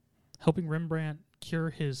helping Rembrandt cure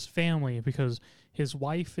his family because his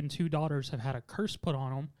wife and 2 daughters have had a curse put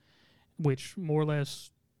on them, which more or less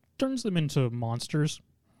turns them into monsters.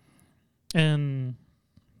 And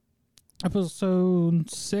episode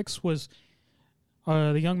 6 was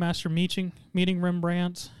the young master meeting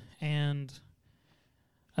Rembrandt and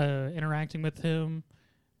interacting with him,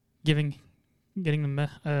 getting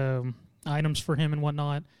the items for him and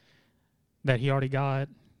whatnot that he already got,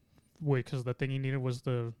 because the thing he needed was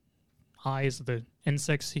the eyes of the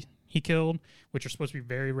insects he killed, which are supposed to be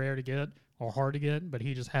very rare to get or hard to get, but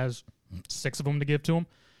he just has 6 of them to give to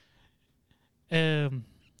him.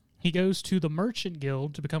 He goes to the Merchant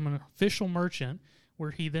Guild to become an official merchant,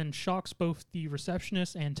 where he then shocks both the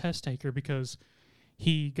receptionist and test taker because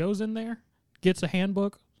he goes in there, gets a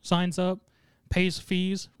handbook, signs up, pays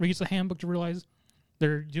fees, reads the handbook to realize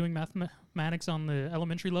they're doing mathematics on the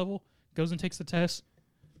elementary level, goes and takes the test,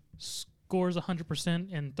 scores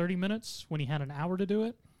 100% in 30 minutes when he had an hour to do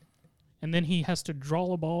it, and then he has to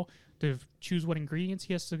draw a ball to choose what ingredients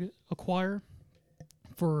he has to acquire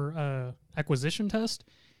for acquisition test.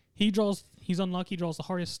 He's unlucky, draws the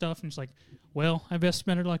hardest stuff, and he's like, well, I best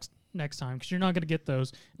spend it like next time, because you're not going to get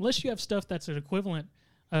those. Unless you have stuff that's an equivalent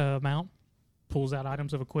amount, pulls out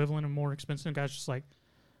items of equivalent and more expensive, and guy's just like,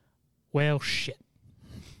 well, shit.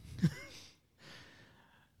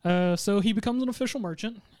 So he becomes an official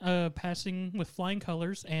merchant, passing with flying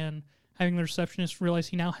colors, and having the receptionist realize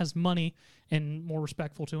he now has money and more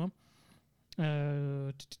respectful to him.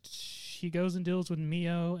 He goes and deals with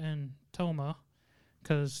Mio and Toma,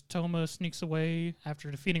 because Toma sneaks away after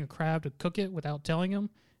defeating a crab to cook it without telling him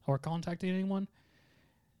or contacting anyone.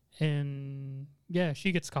 And yeah,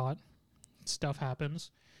 she gets caught. Stuff happens.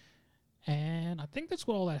 And I think that's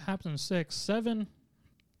what all that happens in 6. 7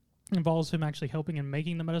 involves him actually helping and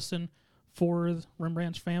making the medicine for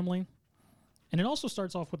Rembrandt's family. And it also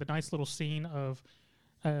starts off with a nice little scene of,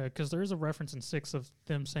 because there is a reference in 6 of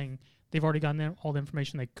them saying they've already gotten all the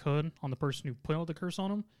information they could on the person who put out the curse on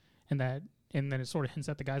him, and then it sort of hints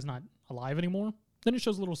that the guy's not alive anymore. Then it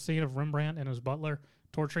shows a little scene of Rembrandt and his butler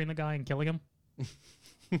torturing the guy and killing him.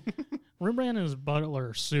 Rembrandt and his butler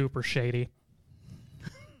are super shady.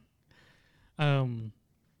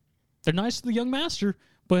 They're nice to the young master,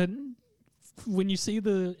 but when you see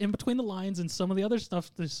the in between the lines and some of the other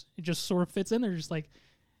stuff, it just sort of fits in there. Just like,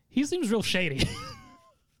 he seems real shady.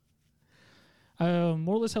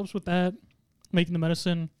 More or less helps with that, making the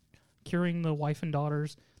medicine, curing the wife and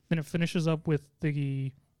daughters. Then it finishes up with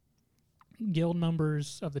the guild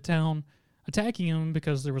members of the town attacking him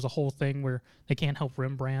because there was a whole thing where they can't help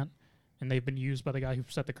Rembrandt, and they've been used by the guy who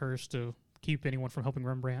set the curse to keep anyone from helping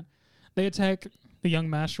Rembrandt. They attack the young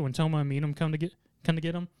master when Toma and Meenum come to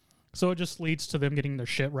get him. So it just leads to them getting their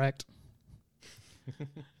shit wrecked.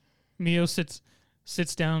 Mio sits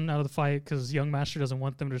down out of the fight because Young Master doesn't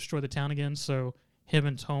want them to destroy the town again, so him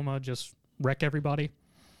and Toma just wreck everybody.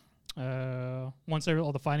 Once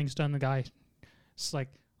all the fighting's done, the guy is like,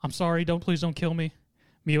 I'm sorry, please don't kill me.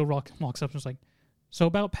 Mio walks up and is like, so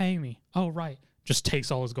about paying me. Oh, right. Just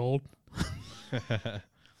takes all his gold.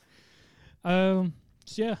 So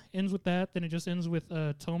yeah, ends with that. Then it just ends with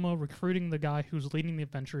Toma recruiting the guy who's leading the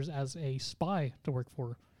adventures as a spy to work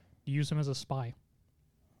for. Use him as a spy.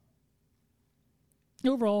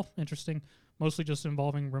 Overall, interesting. Mostly just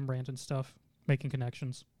involving Rembrandt and stuff, making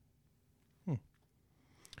connections.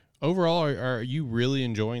 Overall, are you really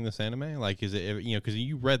enjoying this anime? Like, is it, because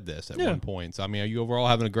you read this at one point. So, I mean, are you overall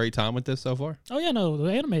having a great time with this so far? Oh, yeah, no,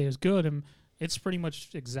 the anime is good, and it's pretty much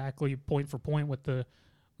exactly point for point with the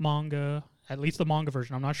manga, at least the manga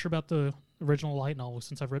version. I'm not sure about the original light novel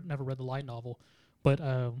since I've never read the light novel. But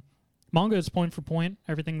manga is point for point.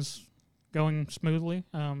 Everything's going smoothly.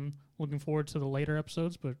 Looking forward to the later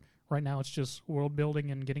episodes, but right now it's just world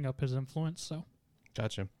building and getting up his influence. So,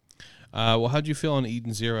 gotcha. Well, how'd you feel on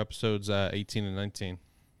Eden Zero episodes 18 and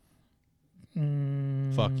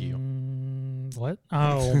 19? Fuck you. What?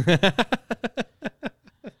 Oh.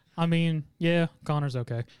 I mean, yeah, Connor's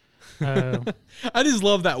okay. I just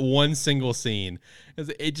love that one single scene.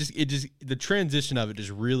 It just the transition of it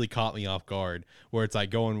just really caught me off guard. Where it's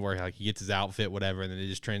like going where like he gets his outfit, whatever, and then it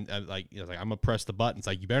just like I'm gonna press the button. It's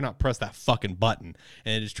like you better not press that fucking button.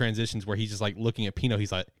 And it just transitions where he's just like looking at Pino.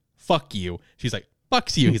 He's like, "Fuck you." She's like,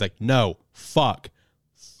 "Fucks you." He's like, "No, fuck."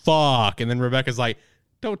 And then Rebecca's like,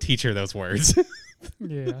 "Don't teach her those words."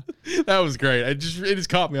 Yeah, that was great. It just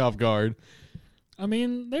caught me off guard. I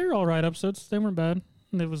mean, they're all right episodes. They weren't bad.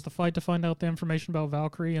 And it was the fight to find out the information about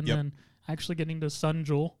Valkyrie, and then actually getting to Sun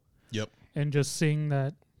Jewel. Yep. And just seeing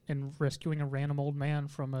that and rescuing a random old man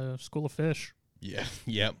from a school of fish. Yeah.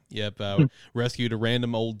 Yep. Rescued a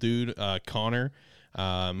random old dude, Connor,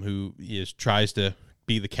 who tries to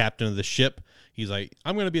be the captain of the ship. He's like,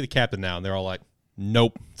 "I'm going to be the captain now," and they're all like,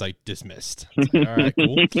 "Nope." It's like dismissed. It's like, all right,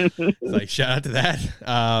 cool. It's like shout out to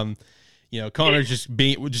that. Connor's just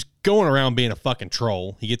going around being a fucking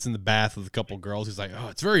troll. He gets in the bath with a couple girls. He's like, "Oh,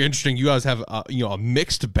 it's very interesting. You guys have a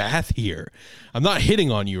mixed bath here. I'm not hitting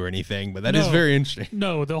on you or anything, but that is very interesting."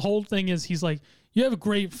 No, the whole thing is he's like, "You have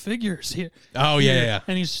great figures here." Oh yeah.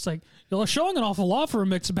 And he's just like, "You're showing an awful lot for a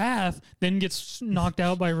mixed bath." Then gets knocked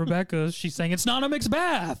out by Rebecca. She's saying it's not a mixed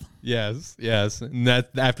bath. Yes. And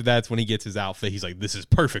after that's when he gets his outfit. He's like, "This is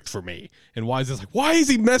perfect for me." And Wise is like, "Why is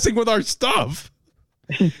he messing with our stuff?"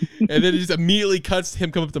 And then it just immediately cuts to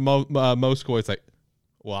him come up to Moskoi. It's like,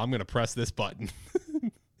 "Well, I'm gonna press this button."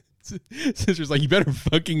 Sister's like, "You better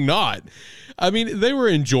fucking not." I mean, they were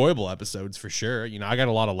enjoyable episodes for sure. I got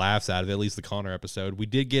a lot of laughs out of it. At least the Connor episode. We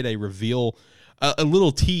did get a reveal, a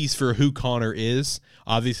little tease for who Connor is.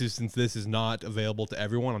 Obviously, since this is not available to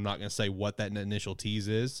everyone, I'm not going to say what that initial tease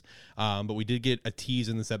is. But we did get a tease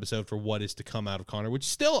in this episode for what is to come out of Connor, which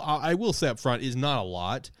still, I will say up front, is not a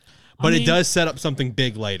lot. But it does set up something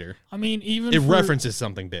big later. I mean, it references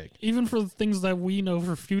something big. Even for the things that we know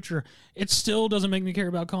for future, it still doesn't make me care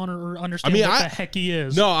about Connor or understand what the heck he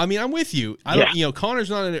is. No, I mean, I'm with you. I don't. Connor's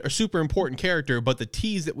not a super important character, but the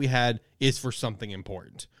tease that we had is for something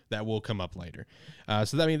important that will come up later.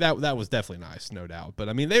 So that was definitely nice, no doubt. But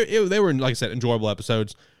I mean, they were, like I said, enjoyable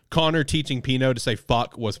episodes. Connor teaching Pino to say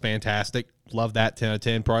fuck was fantastic. Love that. 10 out of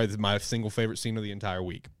 10. Probably my single favorite scene of the entire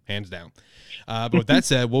week, hands down. But with that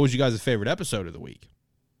said, what was you guys' favorite episode of the week?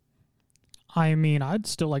 I mean, I'd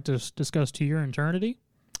still like to discuss To Your Eternity.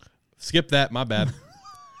 Skip that. My bad.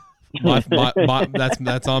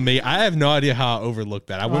 That's on me. I have no idea how I overlooked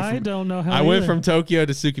that. I don't know how. I went from Tokyo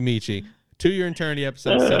to Tsukimichi. To Your Eternity,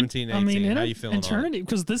 episode 17, 18. I mean, how you feeling? Eternity,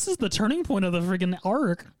 because this is the turning point of the freaking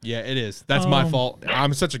arc. Yeah, it is. That's my fault.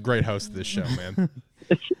 I'm such a great host of this show, man.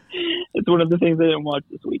 It's one of the things I didn't watch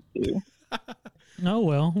this week too.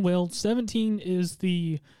 Oh well, 17 is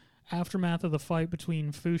the aftermath of the fight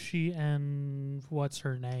between Fushi and what's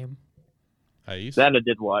her name? Ais. That I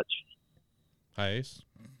did watch. Ais.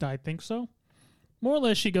 I think so. More or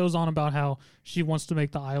less, she goes on about how she wants to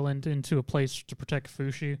make the island into a place to protect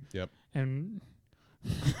Fushi. Yep. And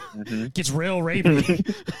gets real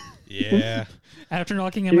rapey. Yeah. After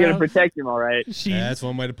knocking him You're out. going to protect him, all right. That's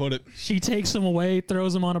one way to put it. She takes him away,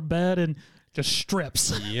 throws him on a bed, and just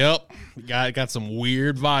strips. Yep. Got some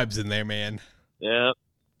weird vibes in there, man. Yep.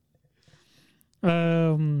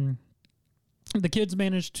 The kids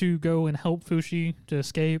manage to go and help Fushi to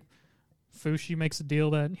escape. Fushi makes a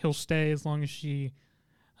deal that he'll stay as long as she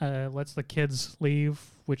lets the kids leave,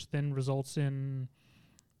 which then results in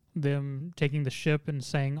them taking the ship and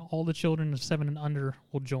saying all the children of 7 and under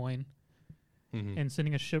will join. and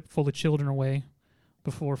sending a ship full of children away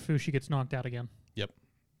before Fushi gets knocked out again. Yep.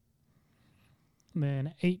 And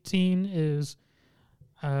then 18 is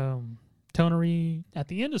Tonari, at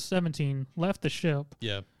the end of 17, left the ship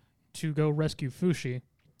to go rescue Fushi.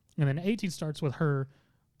 And then 18 starts with her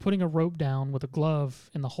putting a rope down with a glove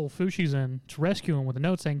in the hole Fushi's in to rescue him with a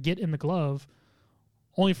note saying, "Get in the glove,"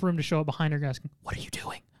 only for him to show up behind her asking, "What are you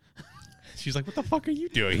doing?" She's like, "What the fuck are you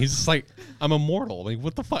doing?" He's just like, "I'm immortal. Like,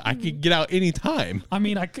 what the fuck? I could get out any time." I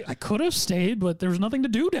mean, I could have stayed, but there was nothing to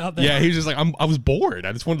do down there. Yeah, he was just like, I was bored.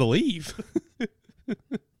 I just wanted to leave.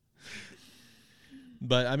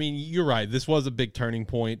 But, I mean, you're right. This was a big turning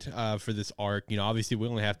point for this arc. You know, obviously, we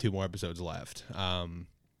only have 2 more episodes left.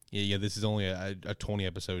 Yeah, this is only a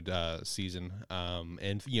 20-episode season.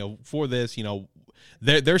 And, you know, for this, you know,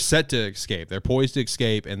 they're set to escape. They're poised to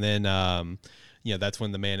escape. And then, you know, that's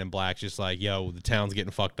when the man in black's just like, "Yo, the town's getting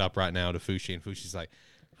fucked up right now," to Fushi. And Fushi's like,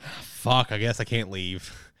 "Fuck, I guess I can't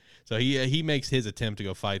leave." So he makes his attempt to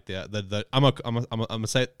go fight the I'm gonna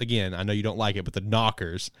say it again. I know you don't like it, but the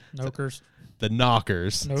Knockers. The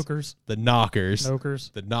Knockers. At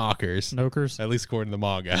least according to the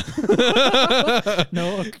manga.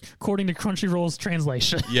 No, according to Crunchyroll's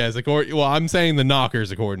translation. Yes, well, I'm saying the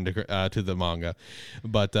Knockers according to the manga.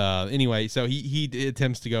 But anyway, so he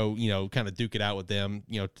attempts to go, you know, kind of duke it out with them.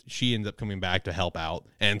 You know, she ends up coming back to help out,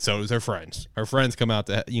 and so does her friends. Her friends come out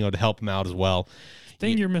to, you know, to help him out as well. The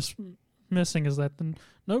thing you're missing is that the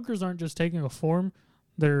Nokers aren't just taking a form.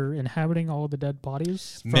 They're inhabiting all of the dead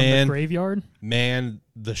bodies from the graveyard. Man,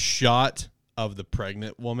 the shot of the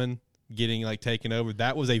pregnant woman getting like taken over,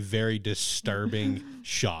 that was a very disturbing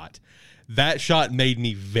shot. That shot made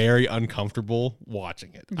me very uncomfortable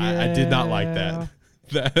watching it. Yeah. I did not like that.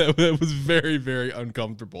 That was very, very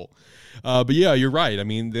uncomfortable. But yeah, you're right. I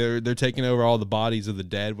mean, they're taking over all the bodies of the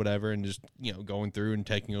dead, whatever, and just, you know, going through and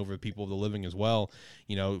taking over the people of the living as well.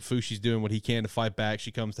 You know, Fushi's doing what he can to fight back.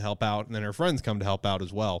 She comes to help out, and then her friends come to help out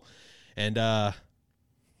as well. And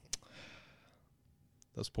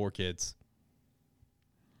those poor kids.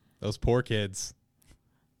 The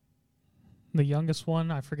youngest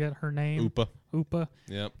one, I forget her name. Upa.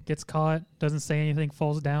 Yep. Gets caught, doesn't say anything,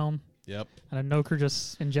 falls down. Yep. And a Noker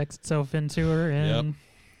just injects itself into her and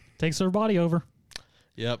takes her body over.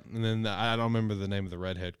 Yep. And then I don't remember the name of the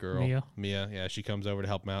redhead girl. Mia. Yeah, she comes over to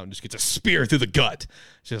help him out and just gets a spear through the gut.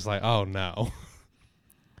 She's like, "Oh no."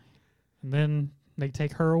 And then they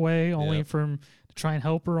take her away to try and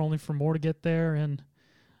help her, only for more to get there, and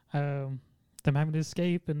them having to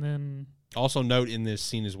escape. And then also note in this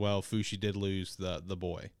scene as well, Fushi did lose the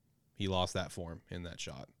boy. He lost that form in that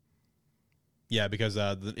shot. Yeah, because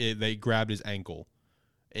they grabbed his ankle.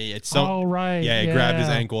 Right. Yeah, it grabbed his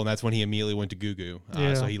ankle, and that's when he immediately went to Gugu.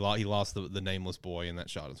 So he lost the nameless boy in that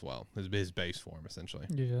shot as well. His base form, essentially.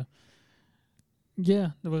 Yeah.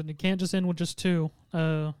 Yeah, it can't just end with just 2.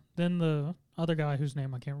 Then the other guy whose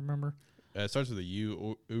name I can't remember. It starts with a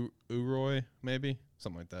U, Uroi, maybe?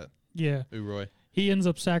 Something like that. Yeah. Uroi. He ends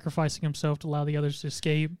up sacrificing himself to allow the others to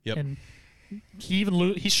escape. Yep. And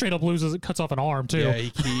he straight up loses it, cuts off an arm, too. Yeah,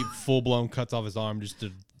 he full-blown cuts off his arm just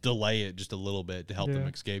to delay it just a little bit to help them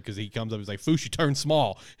escape, because he comes up, he's like, "Fushi, turn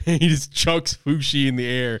small." And he just chucks Fushi in the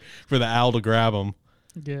air for the owl to grab him.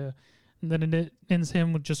 Yeah. And then it ends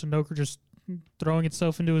him with just a Noker just throwing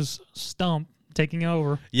itself into his stump, taking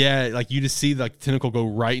over. Yeah, like you just see the tentacle go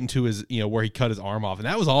right into his, you know, where he cut his arm off, and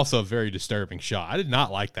that was also a very disturbing shot. I did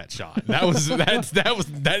not like that shot.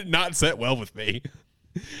 That did not set well with me.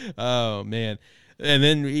 Oh man. And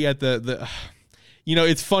then you got the you know,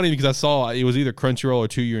 it's funny because I saw it was either Crunchyroll or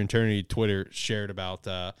 2 Year Eternity Twitter shared about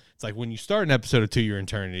it's like when you start an episode of 2 Year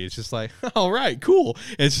Eternity, it's just like, all right, cool.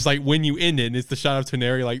 And it's just like when you end it, and it's the shot of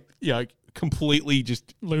Toneri like, yeah, like completely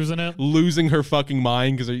just losing her fucking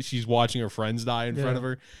mind because she's watching her friends die in front of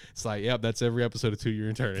her. It's like, yep, that's every episode of 2 Year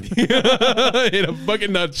Eternity in a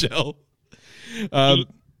fucking nutshell.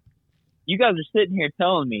 You guys are sitting here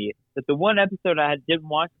telling me that the one episode I didn't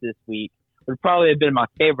watch this week would probably have been my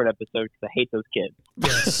favorite episode because I hate those kids.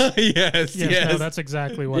 Yes. yes. No, that's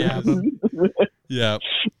exactly what happened. Yeah.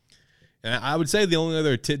 And I would say the only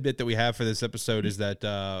other tidbit that we have for this episode is that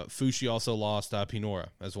Fushi also lost Pinora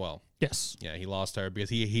as well. Yes. Yeah, he lost her because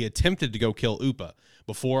he attempted to go kill Upa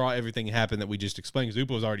before everything happened that we just explained, because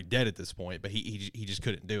Upa was already dead at this point, but he just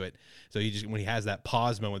couldn't do it. So when he has that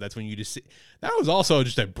pause moment, that's when you just see. That was also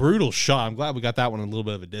just a brutal shot. I'm glad we got that one a little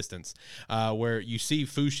bit of a distance, where you see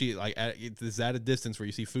Fushi, like it's at a distance where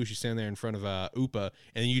you see Fushi standing there in front of Upa,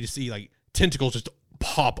 and then you just see like tentacles just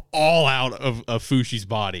pop all out of Fushi's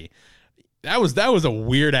body. That was a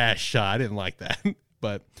weird ass shot. I didn't like that,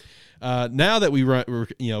 but Now that we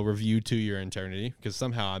review To Your Eternity, because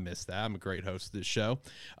somehow I missed that. I'm a great host of this show.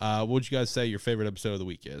 What would you guys say your favorite episode of the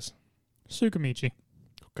week is? Tsukimichi.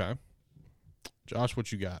 Okay. Josh,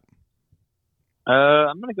 what you got?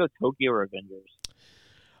 I'm gonna go Tokyo Revengers.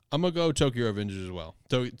 I'm gonna go Tokyo Revengers as well.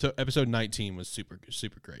 Episode 19 was super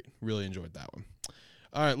great. Really enjoyed that one.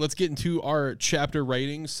 All right, let's get into our chapter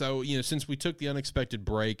ratings. So, since we took the unexpected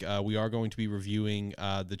break, we are going to be reviewing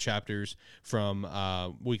the chapters from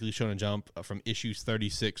Weekly Shonen Jump from issues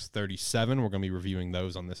 36, 37. We're going to be reviewing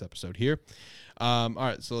those on this episode here. All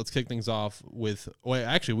right, so let's kick things off with. Wait,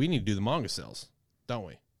 actually, we need to do the manga sales, don't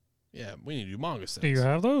we? Yeah, we need to do manga sales. Do you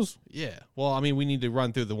have those? Yeah. Well, I mean, we need to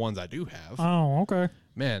run through the ones I do have. Oh, okay.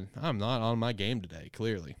 Man, I'm not on my game today,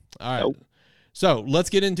 clearly. All right. Nope. So let's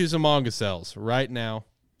get into some manga sales right now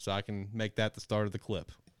so I can make that the start of the clip.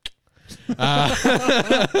 All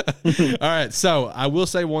right. So I will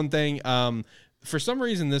say one thing. For some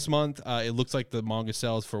reason this month, it looks like the manga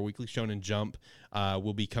sales for Weekly Shonen Jump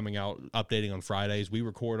will be coming out, updating on Fridays. We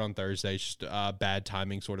record on Thursdays, just a bad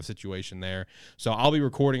timing sort of situation there. So I'll be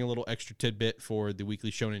recording a little extra tidbit for the Weekly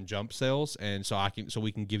Shonen Jump sales, and so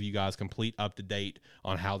we can give you guys complete up to date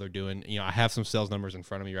on how they're doing. I have some sales numbers in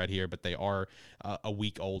front of me right here, but they are a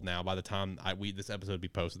week old now. By the time this episode will be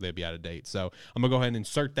posted, they'll be out of date. So I'm gonna go ahead and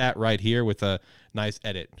insert that right here with a nice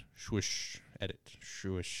edit, swoosh,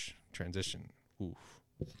 transition. Oof.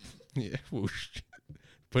 Yeah, whoosh.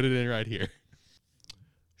 Put it in right here.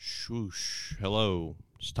 Swoosh. Hello.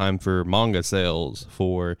 It's time for manga sales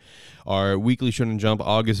for our Weekly Shonen Jump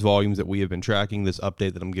August volumes that we have been tracking. This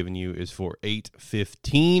update that I'm giving you is for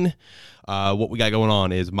 8/15. What we got going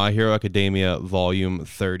on is My Hero Academia Volume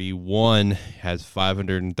 31 has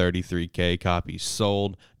 533K copies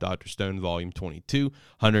sold. Dr. Stone Volume 22,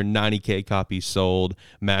 190K copies sold.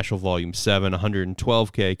 Mashal Volume 7,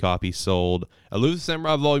 112K copies sold. Alluth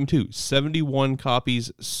Samurai Volume 2, 71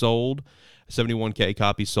 copies sold. 71K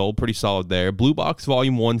copies sold. Pretty solid there. Blue Box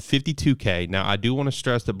Volume 1, 52K. Now, I do want to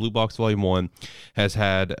stress that Blue Box Volume 1 has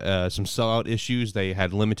had some sellout issues. They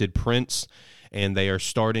had limited prints, and they are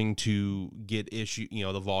starting to get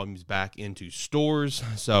the volumes back into stores.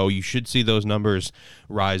 So you should see those numbers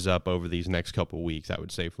rise up over these next couple of weeks, I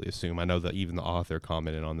would safely assume. I know that even the author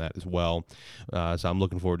commented on that as well. So I'm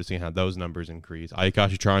looking forward to seeing how those numbers increase.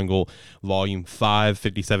 Ayakashi Triangle Volume 5,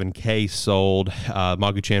 57K sold.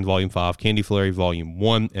 Magu-chan Volume 5, Candy Flurry Volume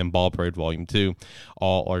 1, and Ball Parade Volume 2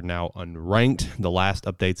 all are now unranked. The last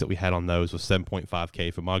updates that we had on those was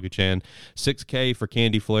 7.5K for Magu-chan, 6K for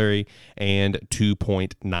Candy Flurry, and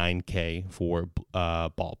 2.9K for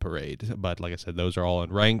Ball Parade. But like I said, those are all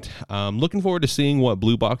unranked. Looking forward to seeing what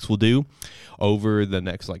Blue Box will do over the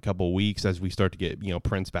next couple of weeks as we start to get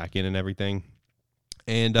prints back in and everything.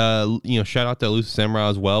 And, shout out to Alluth Samurai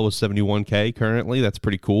as well with 71K currently. That's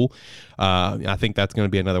pretty cool. I think that's going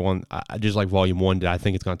to be another one. Just like Volume 1 did, I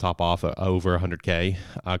think it's going to top off over 100K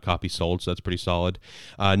copies sold, so that's pretty solid.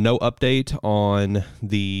 No update on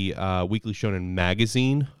the Weekly Shonen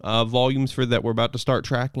Magazine volumes that we're about to start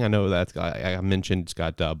tracking. I know that I mentioned it's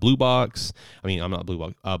got Blue Box. I mean, I'm not Blue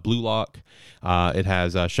Box. Blue Lock. It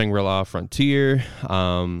has Shangri-La Frontier,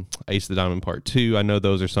 Ace of the Diamond Part 2. I know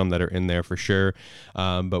those are some that are in there for sure.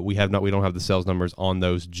 But we don't have the sales numbers on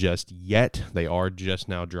those just yet. They are just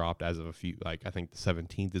now dropped as of a few, I think the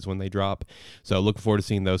 17th is when they drop. So looking forward to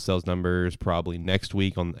seeing those sales numbers probably next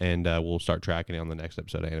week and we'll start tracking it on the next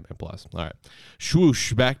episode of Anime Plus. All right,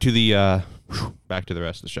 swoosh, back to the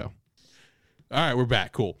rest of the show. All right, we're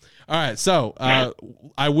back. Cool. All right, so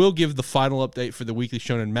I will give the final update for the Weekly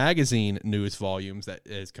Shonen Magazine newest volumes that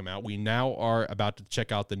has come out. We now are about to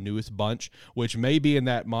check out the newest bunch, which may be in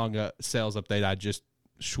that manga sales update I just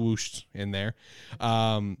swooshed in there.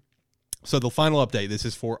 So the final update, this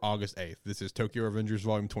is for August 8th. This is Tokyo Revengers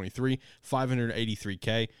Volume 23,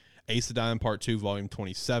 583K. Ace of Diamond Part 2, Volume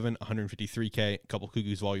 27, 153K. Couple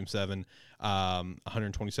Cuckoos, Volume 7,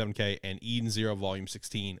 127K. And Eden Zero, Volume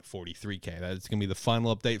 16, 43K. That's going to be the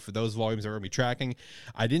final update for those volumes that we're going to be tracking.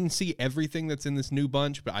 I didn't see everything that's in this new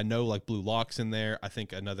bunch, but I know Blue Lock's in there. I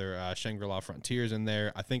think another Shangri-La Frontier's in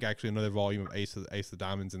there. I think actually another volume of Ace of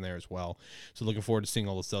Diamonds in there as well. So looking forward to seeing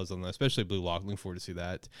all the sales on that, especially Blue Lock. Looking forward to see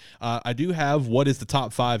that. I do have what is the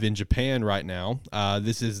top 5 in Japan right now.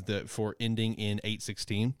 This is for ending in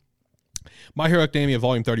 8/16. My Hero Academia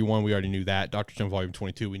Volume 31, we already knew that. Dr. Stone Volume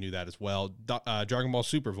 22, we knew that as well. Dragon Ball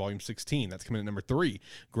Super Volume 16, that's coming at number 3.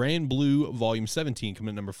 Grand Blue Volume 17,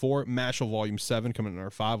 coming at number 4. Mashal Volume 7, coming at number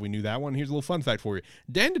 5. We knew that one. Here's a little fun fact for you.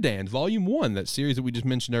 Dan to Dan Volume 1, that series that we just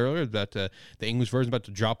mentioned earlier, that the English version about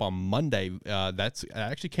to drop on Monday, that's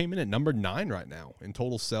actually came in at number 9 right now in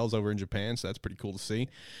total sales over in Japan, so that's pretty cool to see.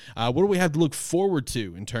 What do we have to look forward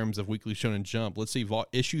to in terms of Weekly Shonen Jump? Let's see,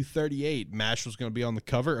 issue 38, Mashal's going to be on the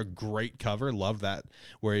cover, a great cover. Love that,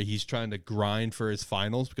 where he's trying to grind for his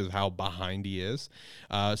finals because of how behind he is.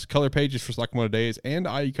 So color pages for Sakamoto Days and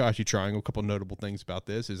Ayukashi Triangle. A couple notable things about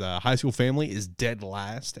this is High School Family is dead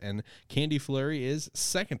last, and Candy Flurry is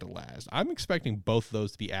second to last. I'm expecting both of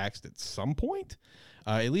those to be axed at some point.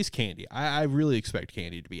 At least Candy. I really expect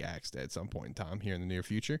Candy to be axed at some point in time here in the near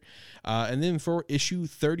future. And then for issue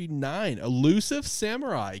 39, Elusive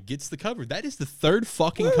Samurai gets the cover. That is the third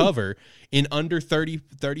fucking cover in under 30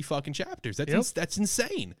 fucking chapters. That's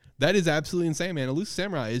insane. That is absolutely insane, man. Elusive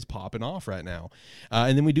Samurai is popping off right now.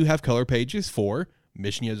 And then we do have color pages for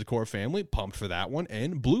Mission Yozakura Family, pumped for that one,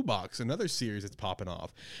 and Blue Box, another series that's popping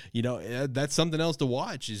off. You know, that's something else to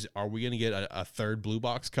watch. Is are we going to get a third Blue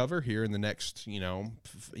Box cover here in the next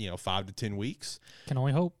 5 to 10 weeks? Can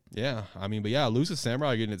only hope. Yeah, I mean, but yeah, Elusive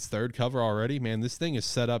Samurai getting its third cover already. Man, this thing is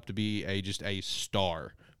set up to be just a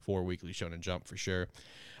star for Weekly Shonen Jump for sure.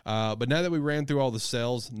 But now that we ran through all the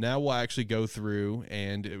sales, now we'll actually go through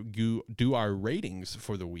and do our ratings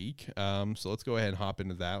for the week. So let's go ahead and hop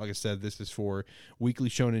into that. Like I said, this is for Weekly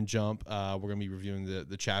Shonen Jump. We're going to be reviewing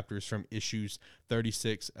the chapters from issues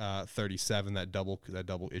 36, 37, that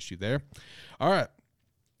double issue there. All right,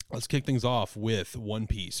 let's kick things off with One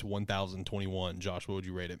Piece 1021. Josh, what would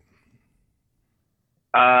you rate it?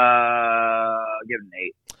 I'll give it an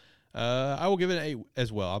 8. I will give it an 8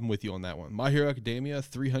 as well. I'm with you on that one. My Hero Academia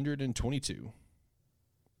 322.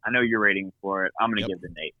 I know you're rating for it. I'm going to give it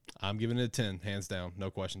an 8. I'm giving it a 10, hands down. No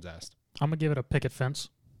questions asked. I'm going to give it a picket fence.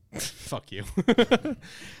 Fuck you.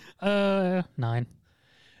 9. All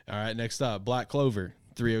right, next up, Black Clover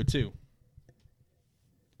 302.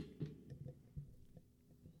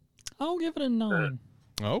 I'll give it a 9.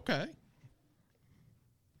 Okay.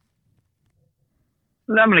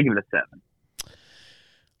 I'm going to give it a 7.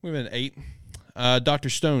 We've been 8. Dr.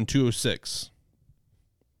 Stone 206.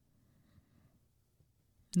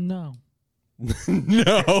 No.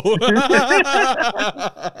 No.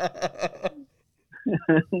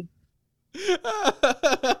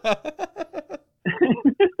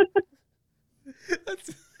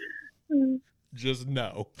 That's just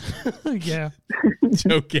no. Yeah.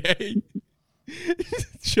 Okay.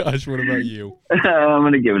 Josh, what about you? I'm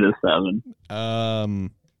going to give it a 7. I'll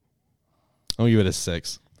give it a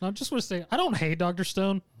 6. I just want to say, I don't hate Dr.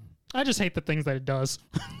 Stone. I just hate the things that it does.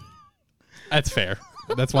 That's fair.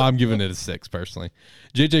 That's why I'm giving it a 6, personally.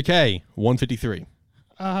 JJK, 153.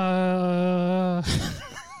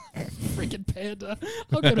 Freaking Panda.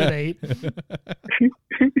 I'll give it an 8.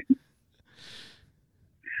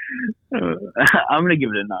 I'm going to give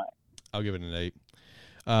it a 9. I'll give it an 8.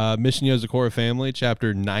 Mission Yozakura Family,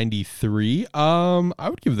 chapter 93. I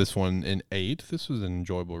would give this one an 8. This was an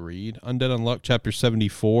enjoyable read. Undead Unluck, chapter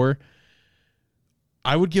 74.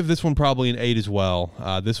 I would give this one probably an 8 as well.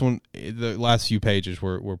 This one, the last few pages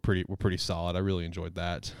were pretty solid. I really enjoyed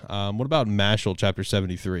that. What about Mashal, chapter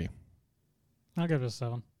 73? I'll give it a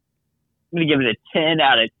 7. I'm going to give it a 10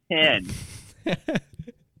 out of 10.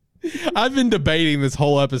 I've been debating this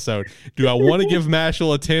whole episode. Do I want to give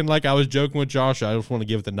Mashal a 10 like I was joking with Josh? I just want to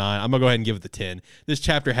give it the 9. I'm going to go ahead and give it the 10. This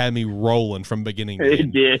chapter had me rolling from beginning to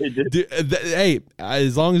end. It did. Hey,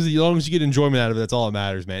 as long as you get enjoyment out of it, that's all that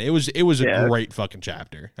matters, man. It was a great fucking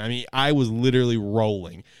chapter. I mean, I was literally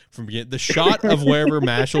rolling from beginning. The shot of wherever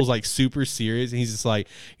Mashal's like super serious, and he's just like,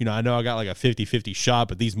 I know I got like a 50-50 shot,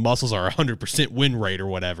 but these muscles are 100% win rate or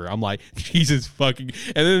whatever. I'm like, Jesus fucking.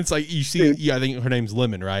 And then it's like, you see, I think her name's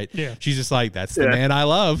Lemon, right? Yeah. She's just like, that's the man I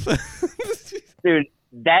love. Dude,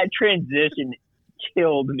 that transition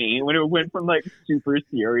killed me when it went from like super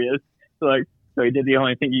serious to like, so he did the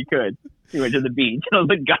only thing he could. He went to the beach. And I was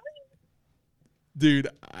like, God. Dude,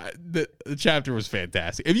 the chapter was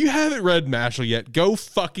fantastic. If you haven't read Mashal yet, go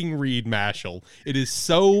fucking read Mashal. It is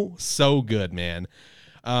so, so good, man.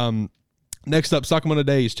 Next up, Sakamoto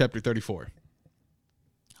Days, chapter 34.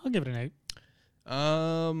 I'll give it an 8.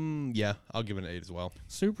 Yeah, I'll give it an 8 as well.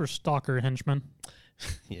 Super stalker henchman.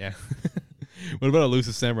 Yeah. What about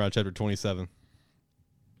Elusive Samurai, chapter 27?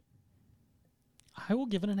 I will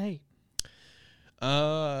give it an 8.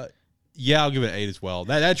 Yeah, I'll give it an 8 as well.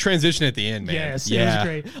 That transition at the end, man. Yes, yeah. it was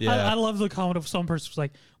great. Yeah. I love the comment of some person who's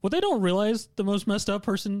like, what they don't realize, the most messed up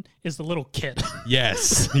person is the little kid.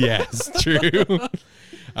 Yes, true. What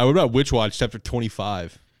about Witch Watch chapter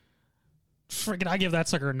 25? Freaking, I give that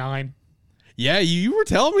sucker a 9. Yeah, you were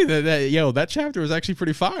telling me that chapter was actually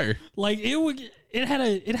pretty fire. Like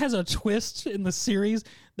it has a twist in the series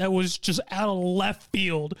that was just out of left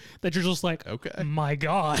field that you're just like, okay, my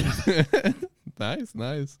God.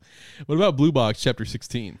 Nice. What about Blue Box chapter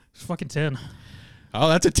 16? Fucking 10. Oh,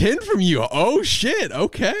 that's a 10 from you. Oh shit.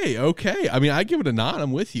 Okay. I mean, I give it a 9.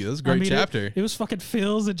 I'm with you. That's a great chapter. It was fucking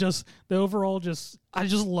feels. It just the overall I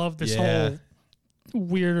just love this whole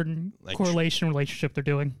weird correlation relationship they're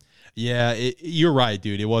doing. Yeah, you're right,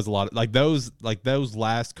 dude. It was a lot of those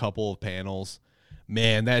last couple of panels.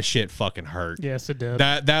 Man, that shit fucking hurt. Yes, it did.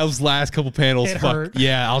 Those last couple panels, hurt.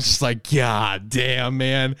 Yeah, I was just like, God damn,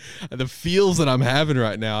 man. The feels that I'm having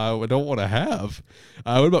right now, I don't want to have.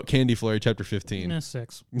 What about Candy Flurry, chapter 15?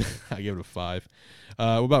 6. I give it a 5. What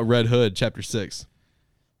about Red Hood, chapter 6?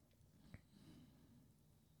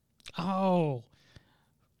 Oh,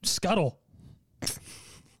 Scuttle.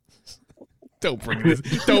 Don't bring this.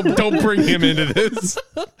 Don't bring him into this.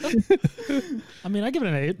 I mean, I give it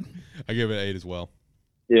an 8. I give it an 8 as well.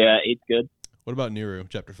 Yeah, 8's good. What about Nero,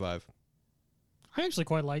 chapter 5? I actually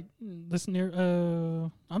quite like this Nero.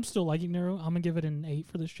 I'm still liking Nero. I'm gonna give it an 8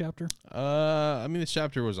 for this chapter. I mean, this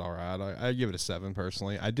chapter was all right. I give it a 7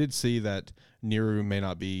 personally. I did see that Nero may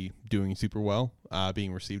not be doing super well,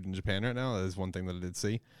 being received in Japan right now. That is one thing that I did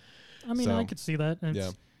see. I mean, I could see that.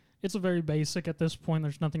 It's a very basic at this point.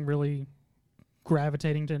 There's nothing really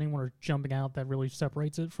gravitating to anyone or jumping out that really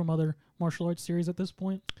separates it from other martial arts series at this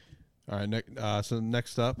point. All right, so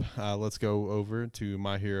next up, let's go over to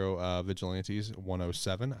My Hero Vigilantes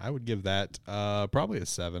 107. I would give that probably a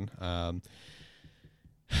 7.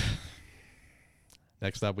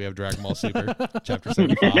 Next up, we have Dragon Ball Super, chapter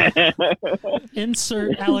 75.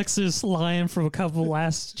 Insert Alex's line from a couple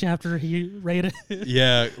last chapter he rated.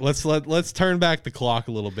 Yeah, let's turn back the clock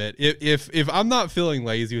a little bit. If I'm not feeling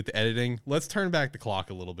lazy with the editing, let's turn back the clock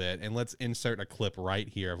a little bit and let's insert a clip right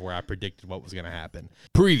here of where I predicted what was going to happen.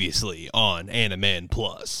 Previously on Animan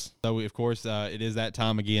Plus. So of course, it is that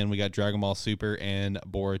time again. We got Dragon Ball Super and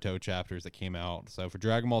Boruto chapters that came out. So for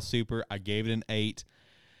Dragon Ball Super, I gave it an 8.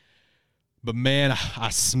 But man, I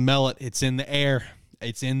smell it. It's in the air.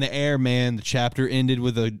 It's in the air, man. The chapter ended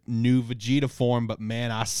with a new Vegeta form, but man,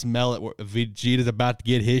 I smell it. Vegeta's about to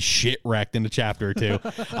get his shit wrecked in a chapter or 2.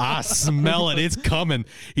 I smell it. It's coming.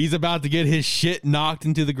 He's about to get his shit knocked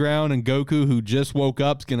into the ground, and Goku, who just woke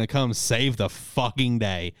up, is going to come save the fucking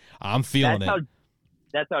day. I'm feeling it.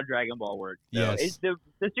 That's how Dragon Ball works. So yes.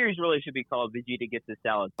 The series really should be called Vegeta Gets a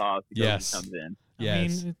Salad Toss. Yes. Comes in.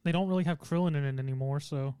 Yes. I mean, they don't really have Krillin in it anymore,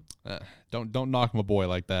 so. Don't knock my boy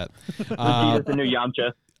like that. Vegeta's the new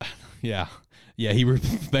Yamcha. Yeah, he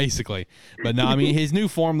basically. But no, I mean his new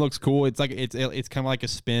form looks cool. It's like it's kind of like a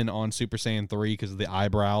spin on Super Saiyan 3 because the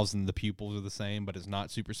eyebrows and the pupils are the same, but it's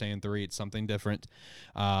not Super Saiyan 3. It's something different.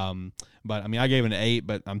 But I mean, I gave it an 8,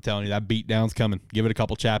 but I'm telling you that beatdown's coming. Give it a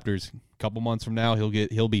couple chapters. A couple months from now,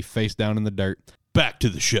 he'll be face down in the dirt. Back to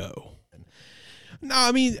the show. No,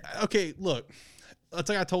 I mean, okay, look. It's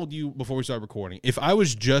like I told you before we started recording. If I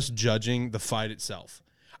was just judging the fight itself,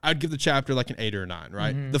 I'd give the chapter like an 8 or a 9,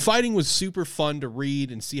 right? Mm-hmm. The fighting was super fun to read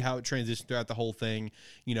and see how it transitioned throughout the whole thing.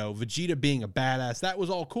 You know, Vegeta being a badass, that was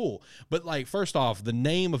all cool. But like, first off, the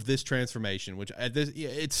name of this transformation, which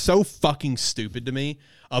it's so fucking stupid to me,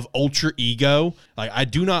 of Ultra Ego. Like, I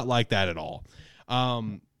do not like that at all.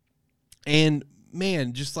 And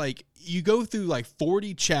man, just like you go through like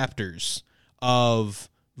 40 chapters of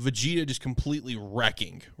Vegeta just completely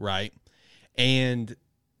wrecking, right? And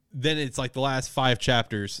then it's like the last 5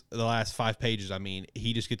 chapters, the last 5 pages, I mean,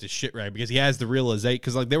 he just gets his shit right because he has the realization.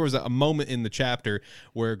 Because like there was a moment in the chapter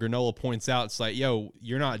where Granola points out, it's like, yo,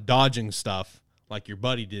 you're not dodging stuff like your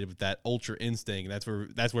buddy did with that Ultra Instinct. And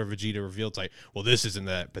that's where Vegeta revealed, it's like, well, this isn't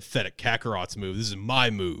that pathetic Kakarot's move. This is my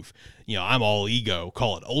move. You know, I'm all ego.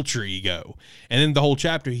 Call it Ultra Ego. And then the whole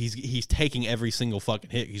chapter, he's taking every single fucking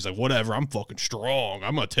hit. He's like, whatever, I'm fucking strong.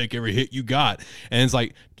 I'm going to take every hit you got. And it's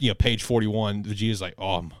like, you know, page 41, Vegeta's like,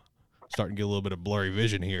 oh, I'm starting to get a little bit of blurry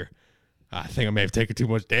vision here. I think I may have taken too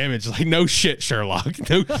much damage. Like, no shit, Sherlock.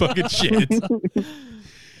 No fucking shit.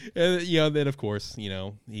 And, you know, then of course, you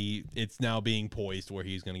know, it's now being poised where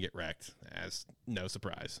he's going to get wrecked. As no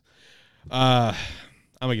surprise. I'm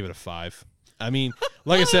gonna give it a 5. I mean,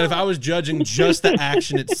 like I said, if I was judging just the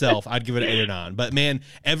action itself, I'd give it an 8 or 9. But man,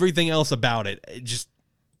 everything else about it just,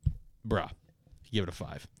 bruh, give it a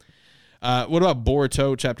 5. What about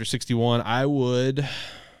Boruto chapter 61? I would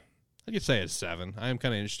I could say a 7. I am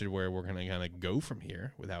kind of interested where we're going to kind of go from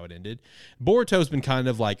here with how it ended. Boruto's been kind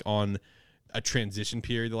of like on a transition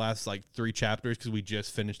period the last like 3 chapters because we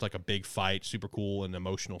just finished like a big fight, super cool and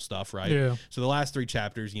emotional stuff, right? Yeah. So the last 3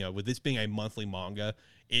 chapters, with this being a monthly manga,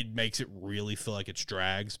 it makes it really feel like it's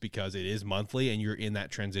drags because it is monthly and you're in that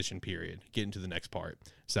transition period, getting to the next part.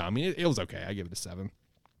 So, I mean, it was okay. I give it a 7.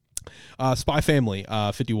 Spy Family,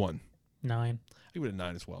 51. 9. I give it a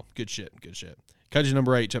 9 as well. Good shit. Kaiju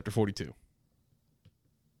number 8, chapter 42.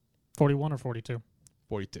 41 or 42?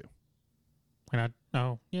 42.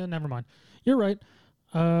 No, yeah, never mind. You're right.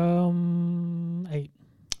 8. I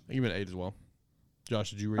give it an 8 as well.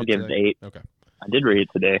 Josh, did you read I'll it give it today? an 8. Okay. I did read it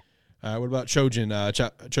today. What about Chojin?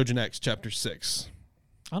 Chojin X, chapter 6.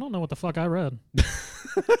 I don't know what the fuck I read.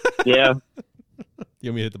 Yeah. You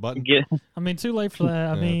want me to hit the button? I mean, too late for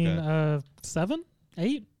that. I mean, Okay. 7?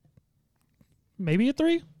 8? Maybe a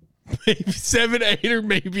 3? Maybe 7, 8, or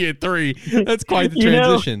maybe a 3. That's quite the You know-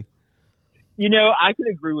 transition. I could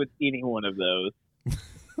agree with any one of those,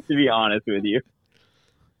 to be honest with you.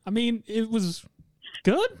 I mean, it was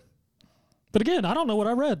good. But again, I don't know what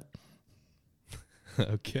I read.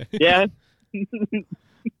 Okay. Yeah.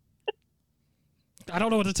 I don't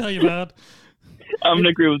know what to tell you, man. I'm gonna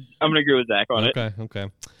agree with Zach on it. Okay.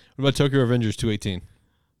 What about Tokyo Revengers 218?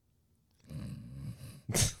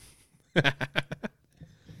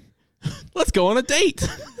 Let's go on a date.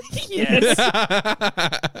 Yes.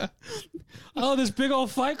 Oh, this big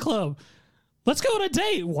old fight club. Let's go on a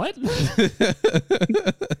date. What?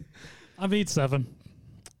 I mean, 7.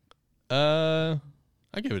 I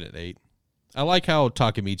give it an 8. I like how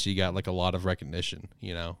Takemichi got like a lot of recognition,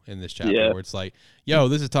 in this chapter Yeah. where it's like, yo,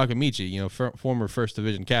 this is Takemichi, former first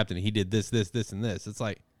division captain. He did this, and this. It's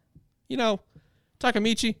like,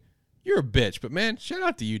 Takemichi, you're a bitch, but man, shout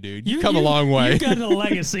out to you, dude. You've come a long way. You got a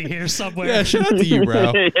legacy here somewhere. Yeah, shout out to you,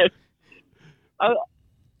 bro.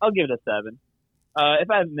 I'll give it a 7. If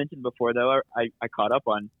I haven't mentioned before, though, I caught up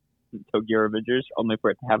on Tokyo Revengers only for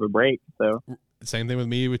it to have a break. So Same thing with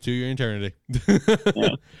me with 2 Year Eternity.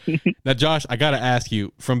 Now, Josh, I got to ask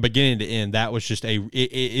you, from beginning to end, that was just it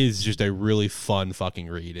is just a really fun fucking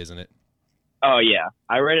read, isn't it? Oh yeah,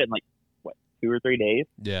 I read it in 2 or 3 days.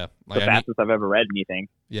 Yeah. The fastest I've ever read anything.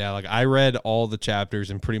 Yeah, I read all the chapters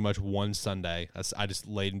in pretty much one Sunday. I just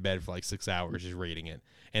laid in bed for 6 hours just reading it.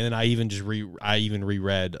 And then I even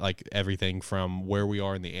reread everything from where we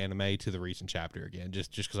are in the anime to the recent chapter again,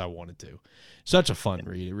 just because I wanted to. Such a fun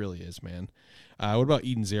read, it really is, man. What about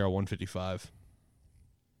Eden Zero 155?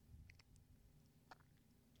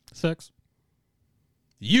 6.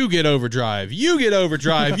 You get overdrive. You get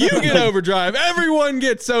overdrive. You get overdrive. Everyone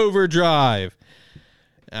gets overdrive.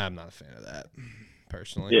 I'm not a fan of that,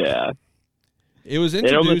 personally. Yeah. It was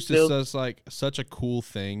introduced as such a cool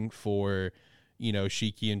thing for,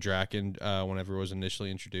 Shiki and Draken whenever it was initially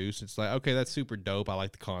introduced. It's like, okay, that's super dope. I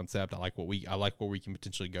like the concept. I like where we can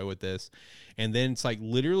potentially go with this. And then it's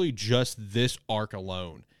literally just this arc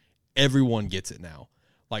alone. Everyone gets it now.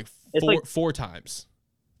 Four times.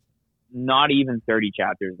 Not even 30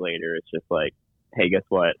 chapters later, it's just hey, guess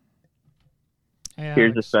what? Hey,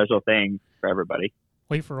 Here's a Alex, special thing for everybody.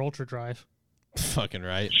 wait for Ultra Drive. Fucking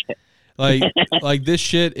right. This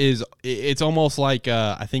shit is, it's almost like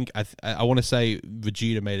I think I want to say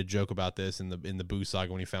Vegeta made a joke about this in the Buu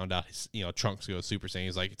saga when he found out his, Trunks goes Super Saiyan.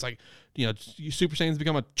 He's like, it's like, Super Saiyans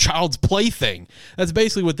become a child's plaything. That's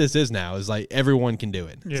basically what this is now. Is everyone can do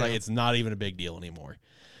it. It's Yeah. it's not even a big deal anymore.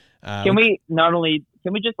 Can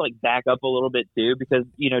we just back up a little bit too? Because,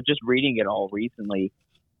 just reading it all recently,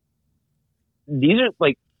 these are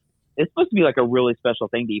it's supposed to be a really special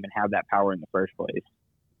thing to even have that power in the first place.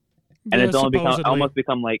 And Yeah, it's almost supposedly.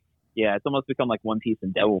 become One Piece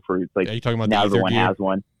and Devil Fruits. Are you talking about Now the Ether everyone Gear? has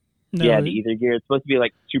one. No, Yeah, the Ether Gear. It's supposed to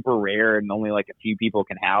be super rare and only a few people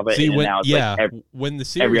can have it. See, and when, now it's when the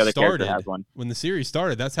every series other character started, has one.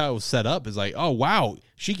 that's how it was set up. Is oh wow,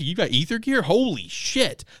 Shiki, you got Ether Gear? Holy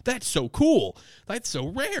shit, that's so cool. That's so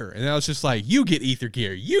rare. And I was just you get Ether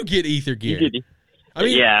Gear. You get Ether Gear. I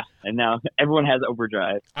mean, yeah, and now everyone has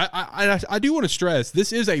Overdrive. I do want to stress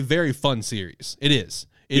this is a very fun series. It is.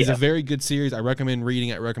 It is a very good series. I recommend reading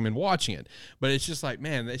it. I recommend watching it. But it's just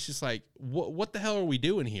man, it's just what the hell are we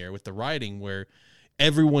doing here with the writing where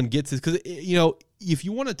everyone gets this? Because if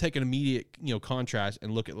you want to take an immediate contrast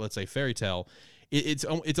and look at, let's say, Fairy Tail, it's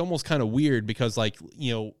almost kind of weird because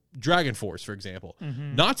Dragon Force, for example,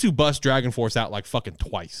 Natsu busts Dragon Force out fucking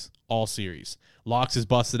twice all series. Lox is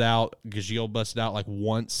busted out. Gajeel busted out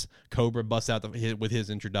once. Cobra busted out with his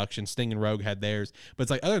introduction. Sting and Rogue had theirs. But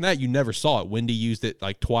it's other than that, you never saw it. Wendy used it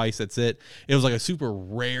twice. That's it. It was a super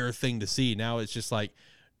rare thing to see. Now it's just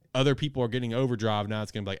other people are getting Overdrive, now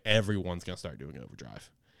it's going to be like everyone's going to start doing Overdrive.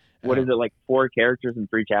 What is it, like 4 characters in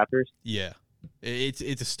 3 chapters? Yeah. It's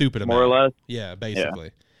a stupid amount. More or less? Yeah,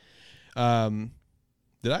 basically. Yeah.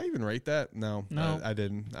 Did I even rate that? No. I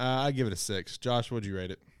didn't. I give it a 6. Josh, what'd you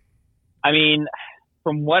rate it? I mean,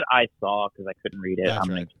 from what I saw, because I couldn't read it, I'm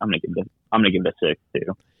gonna give it a 6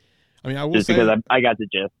 too. I mean, I will just say, because I got the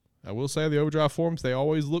gist. I will say the Overdrive forums, they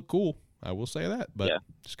always look cool. I will say that, but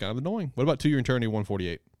just kind of annoying. What about To Your Eternity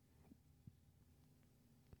 148?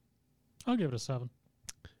 I'll give it a 7.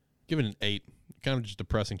 Give it an 8. Kind of just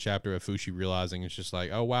depressing chapter of Fushi realizing it's just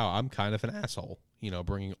like, oh wow, I'm kind of an asshole.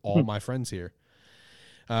 Bringing all my friends here.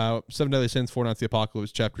 7 Deadly Sins, Four Knights of the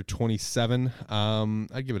Apocalypse, chapter 27.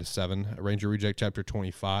 I'd give it a 7. Ranger Reject, chapter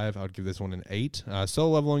 25. I would give this one an 8.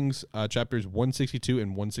 Solo Levelings, chapters 162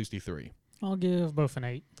 and 163. I'll give both an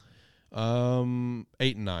 8. 8 and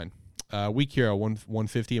 9. Weak Hero,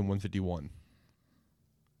 150 and 151.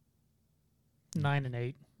 9 and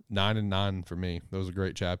 8. 9 and 9 for me. Those are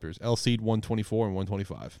great chapters. El Cid, 124 and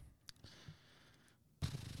 125.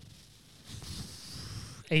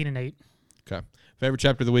 8 and 8. Okay. Favorite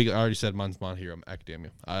chapter of the week, I already said mine's My Hero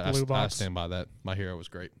Academia. I Box. stand by that. My Hero was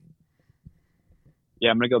great.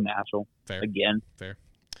 Yeah, I'm going to go Mashal. Fair. Again. Fair.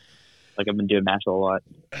 Like I've been doing Mashal a lot.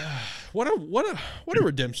 What a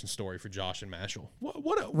redemption story for Josh and Mashal.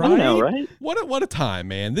 Right? What a time,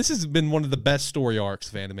 man. This has been one of the best story arcs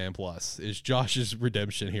of Animan Plus, is Josh's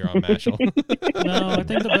redemption here on Mashal. No, I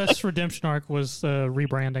think the best redemption arc was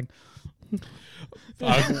rebranding.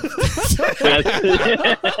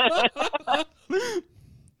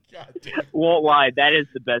 God damn. Won't lie, that is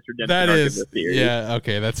the best redemption arc of the series. Yeah,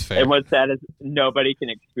 okay, that's fair. And what's sad is nobody can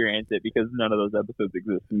experience it because none of those episodes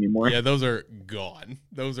exist anymore. Yeah, those are gone.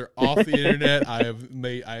 Those are off the internet. I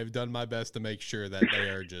have done my best to make sure that they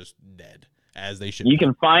are just dead, as they should. You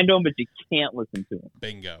can find them, but you can't listen to them.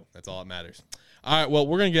 Bingo. That's all that matters. All right, well,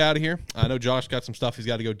 we're gonna get out of here. I know Josh got some stuff he's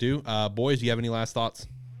got to go do. Boys, do you have any last thoughts?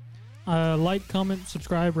 Like, comment,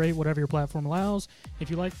 subscribe, rate, whatever your platform allows. If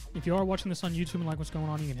you are watching this on YouTube and like what's going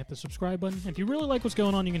on, you can hit the subscribe button. If you really like what's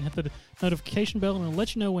going on, you can hit the notification bell, and it'll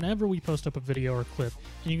let you know whenever we post up a video or a clip.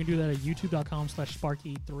 And you can do that at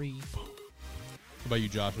youtube.com/sparky3. What about you,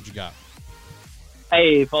 Josh? What you got?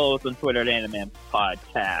 Hey, follow us on Twitter at Animan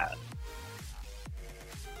Podcast.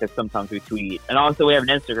 Because sometimes we tweet. And also we have an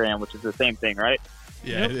Instagram, which is the same thing, right?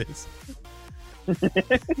 Yeah, It is.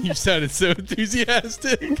 You sounded so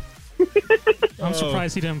enthusiastic. I'm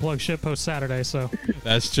surprised he didn't plug Shitpost Saturday, so.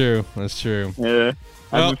 That's true. Yeah.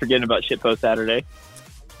 I've been forgetting about Shitpost Saturday.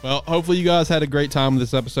 Well, hopefully you guys had a great time with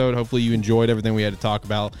this episode. Hopefully you enjoyed everything we had to talk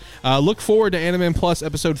about. Look forward to Animan Plus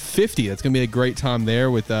episode 50. That's going to be a great time there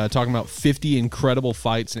with talking about 50 incredible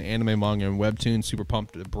fights in anime, manga, and webtoons. Super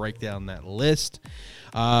pumped to break down that list.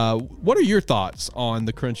 What are your thoughts on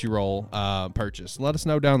the Crunchyroll purchase? Let us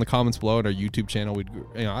know down in the comments below at our YouTube channel.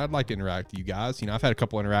 I'd like to interact with you guys. I've had a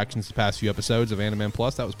couple interactions the past few episodes of Animan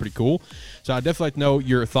Plus. That was pretty cool. So I'd definitely like to know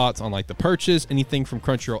your thoughts on like the purchase, anything from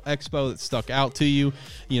Crunchyroll Expo that stuck out to you.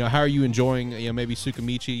 How are you enjoying? Maybe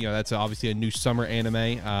Tsukimichi. That's obviously a new summer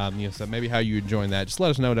anime. So maybe how you enjoying that. Just let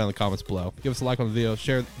us know down in the comments below. Give us a like on the video.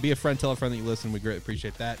 Share. Be a friend. Tell a friend that you listen. We greatly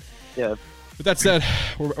appreciate that. Yeah. With that said,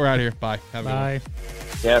 we're out of here. Bye. Have a good one. Bye.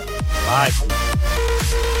 Yeah.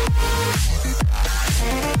 Bye.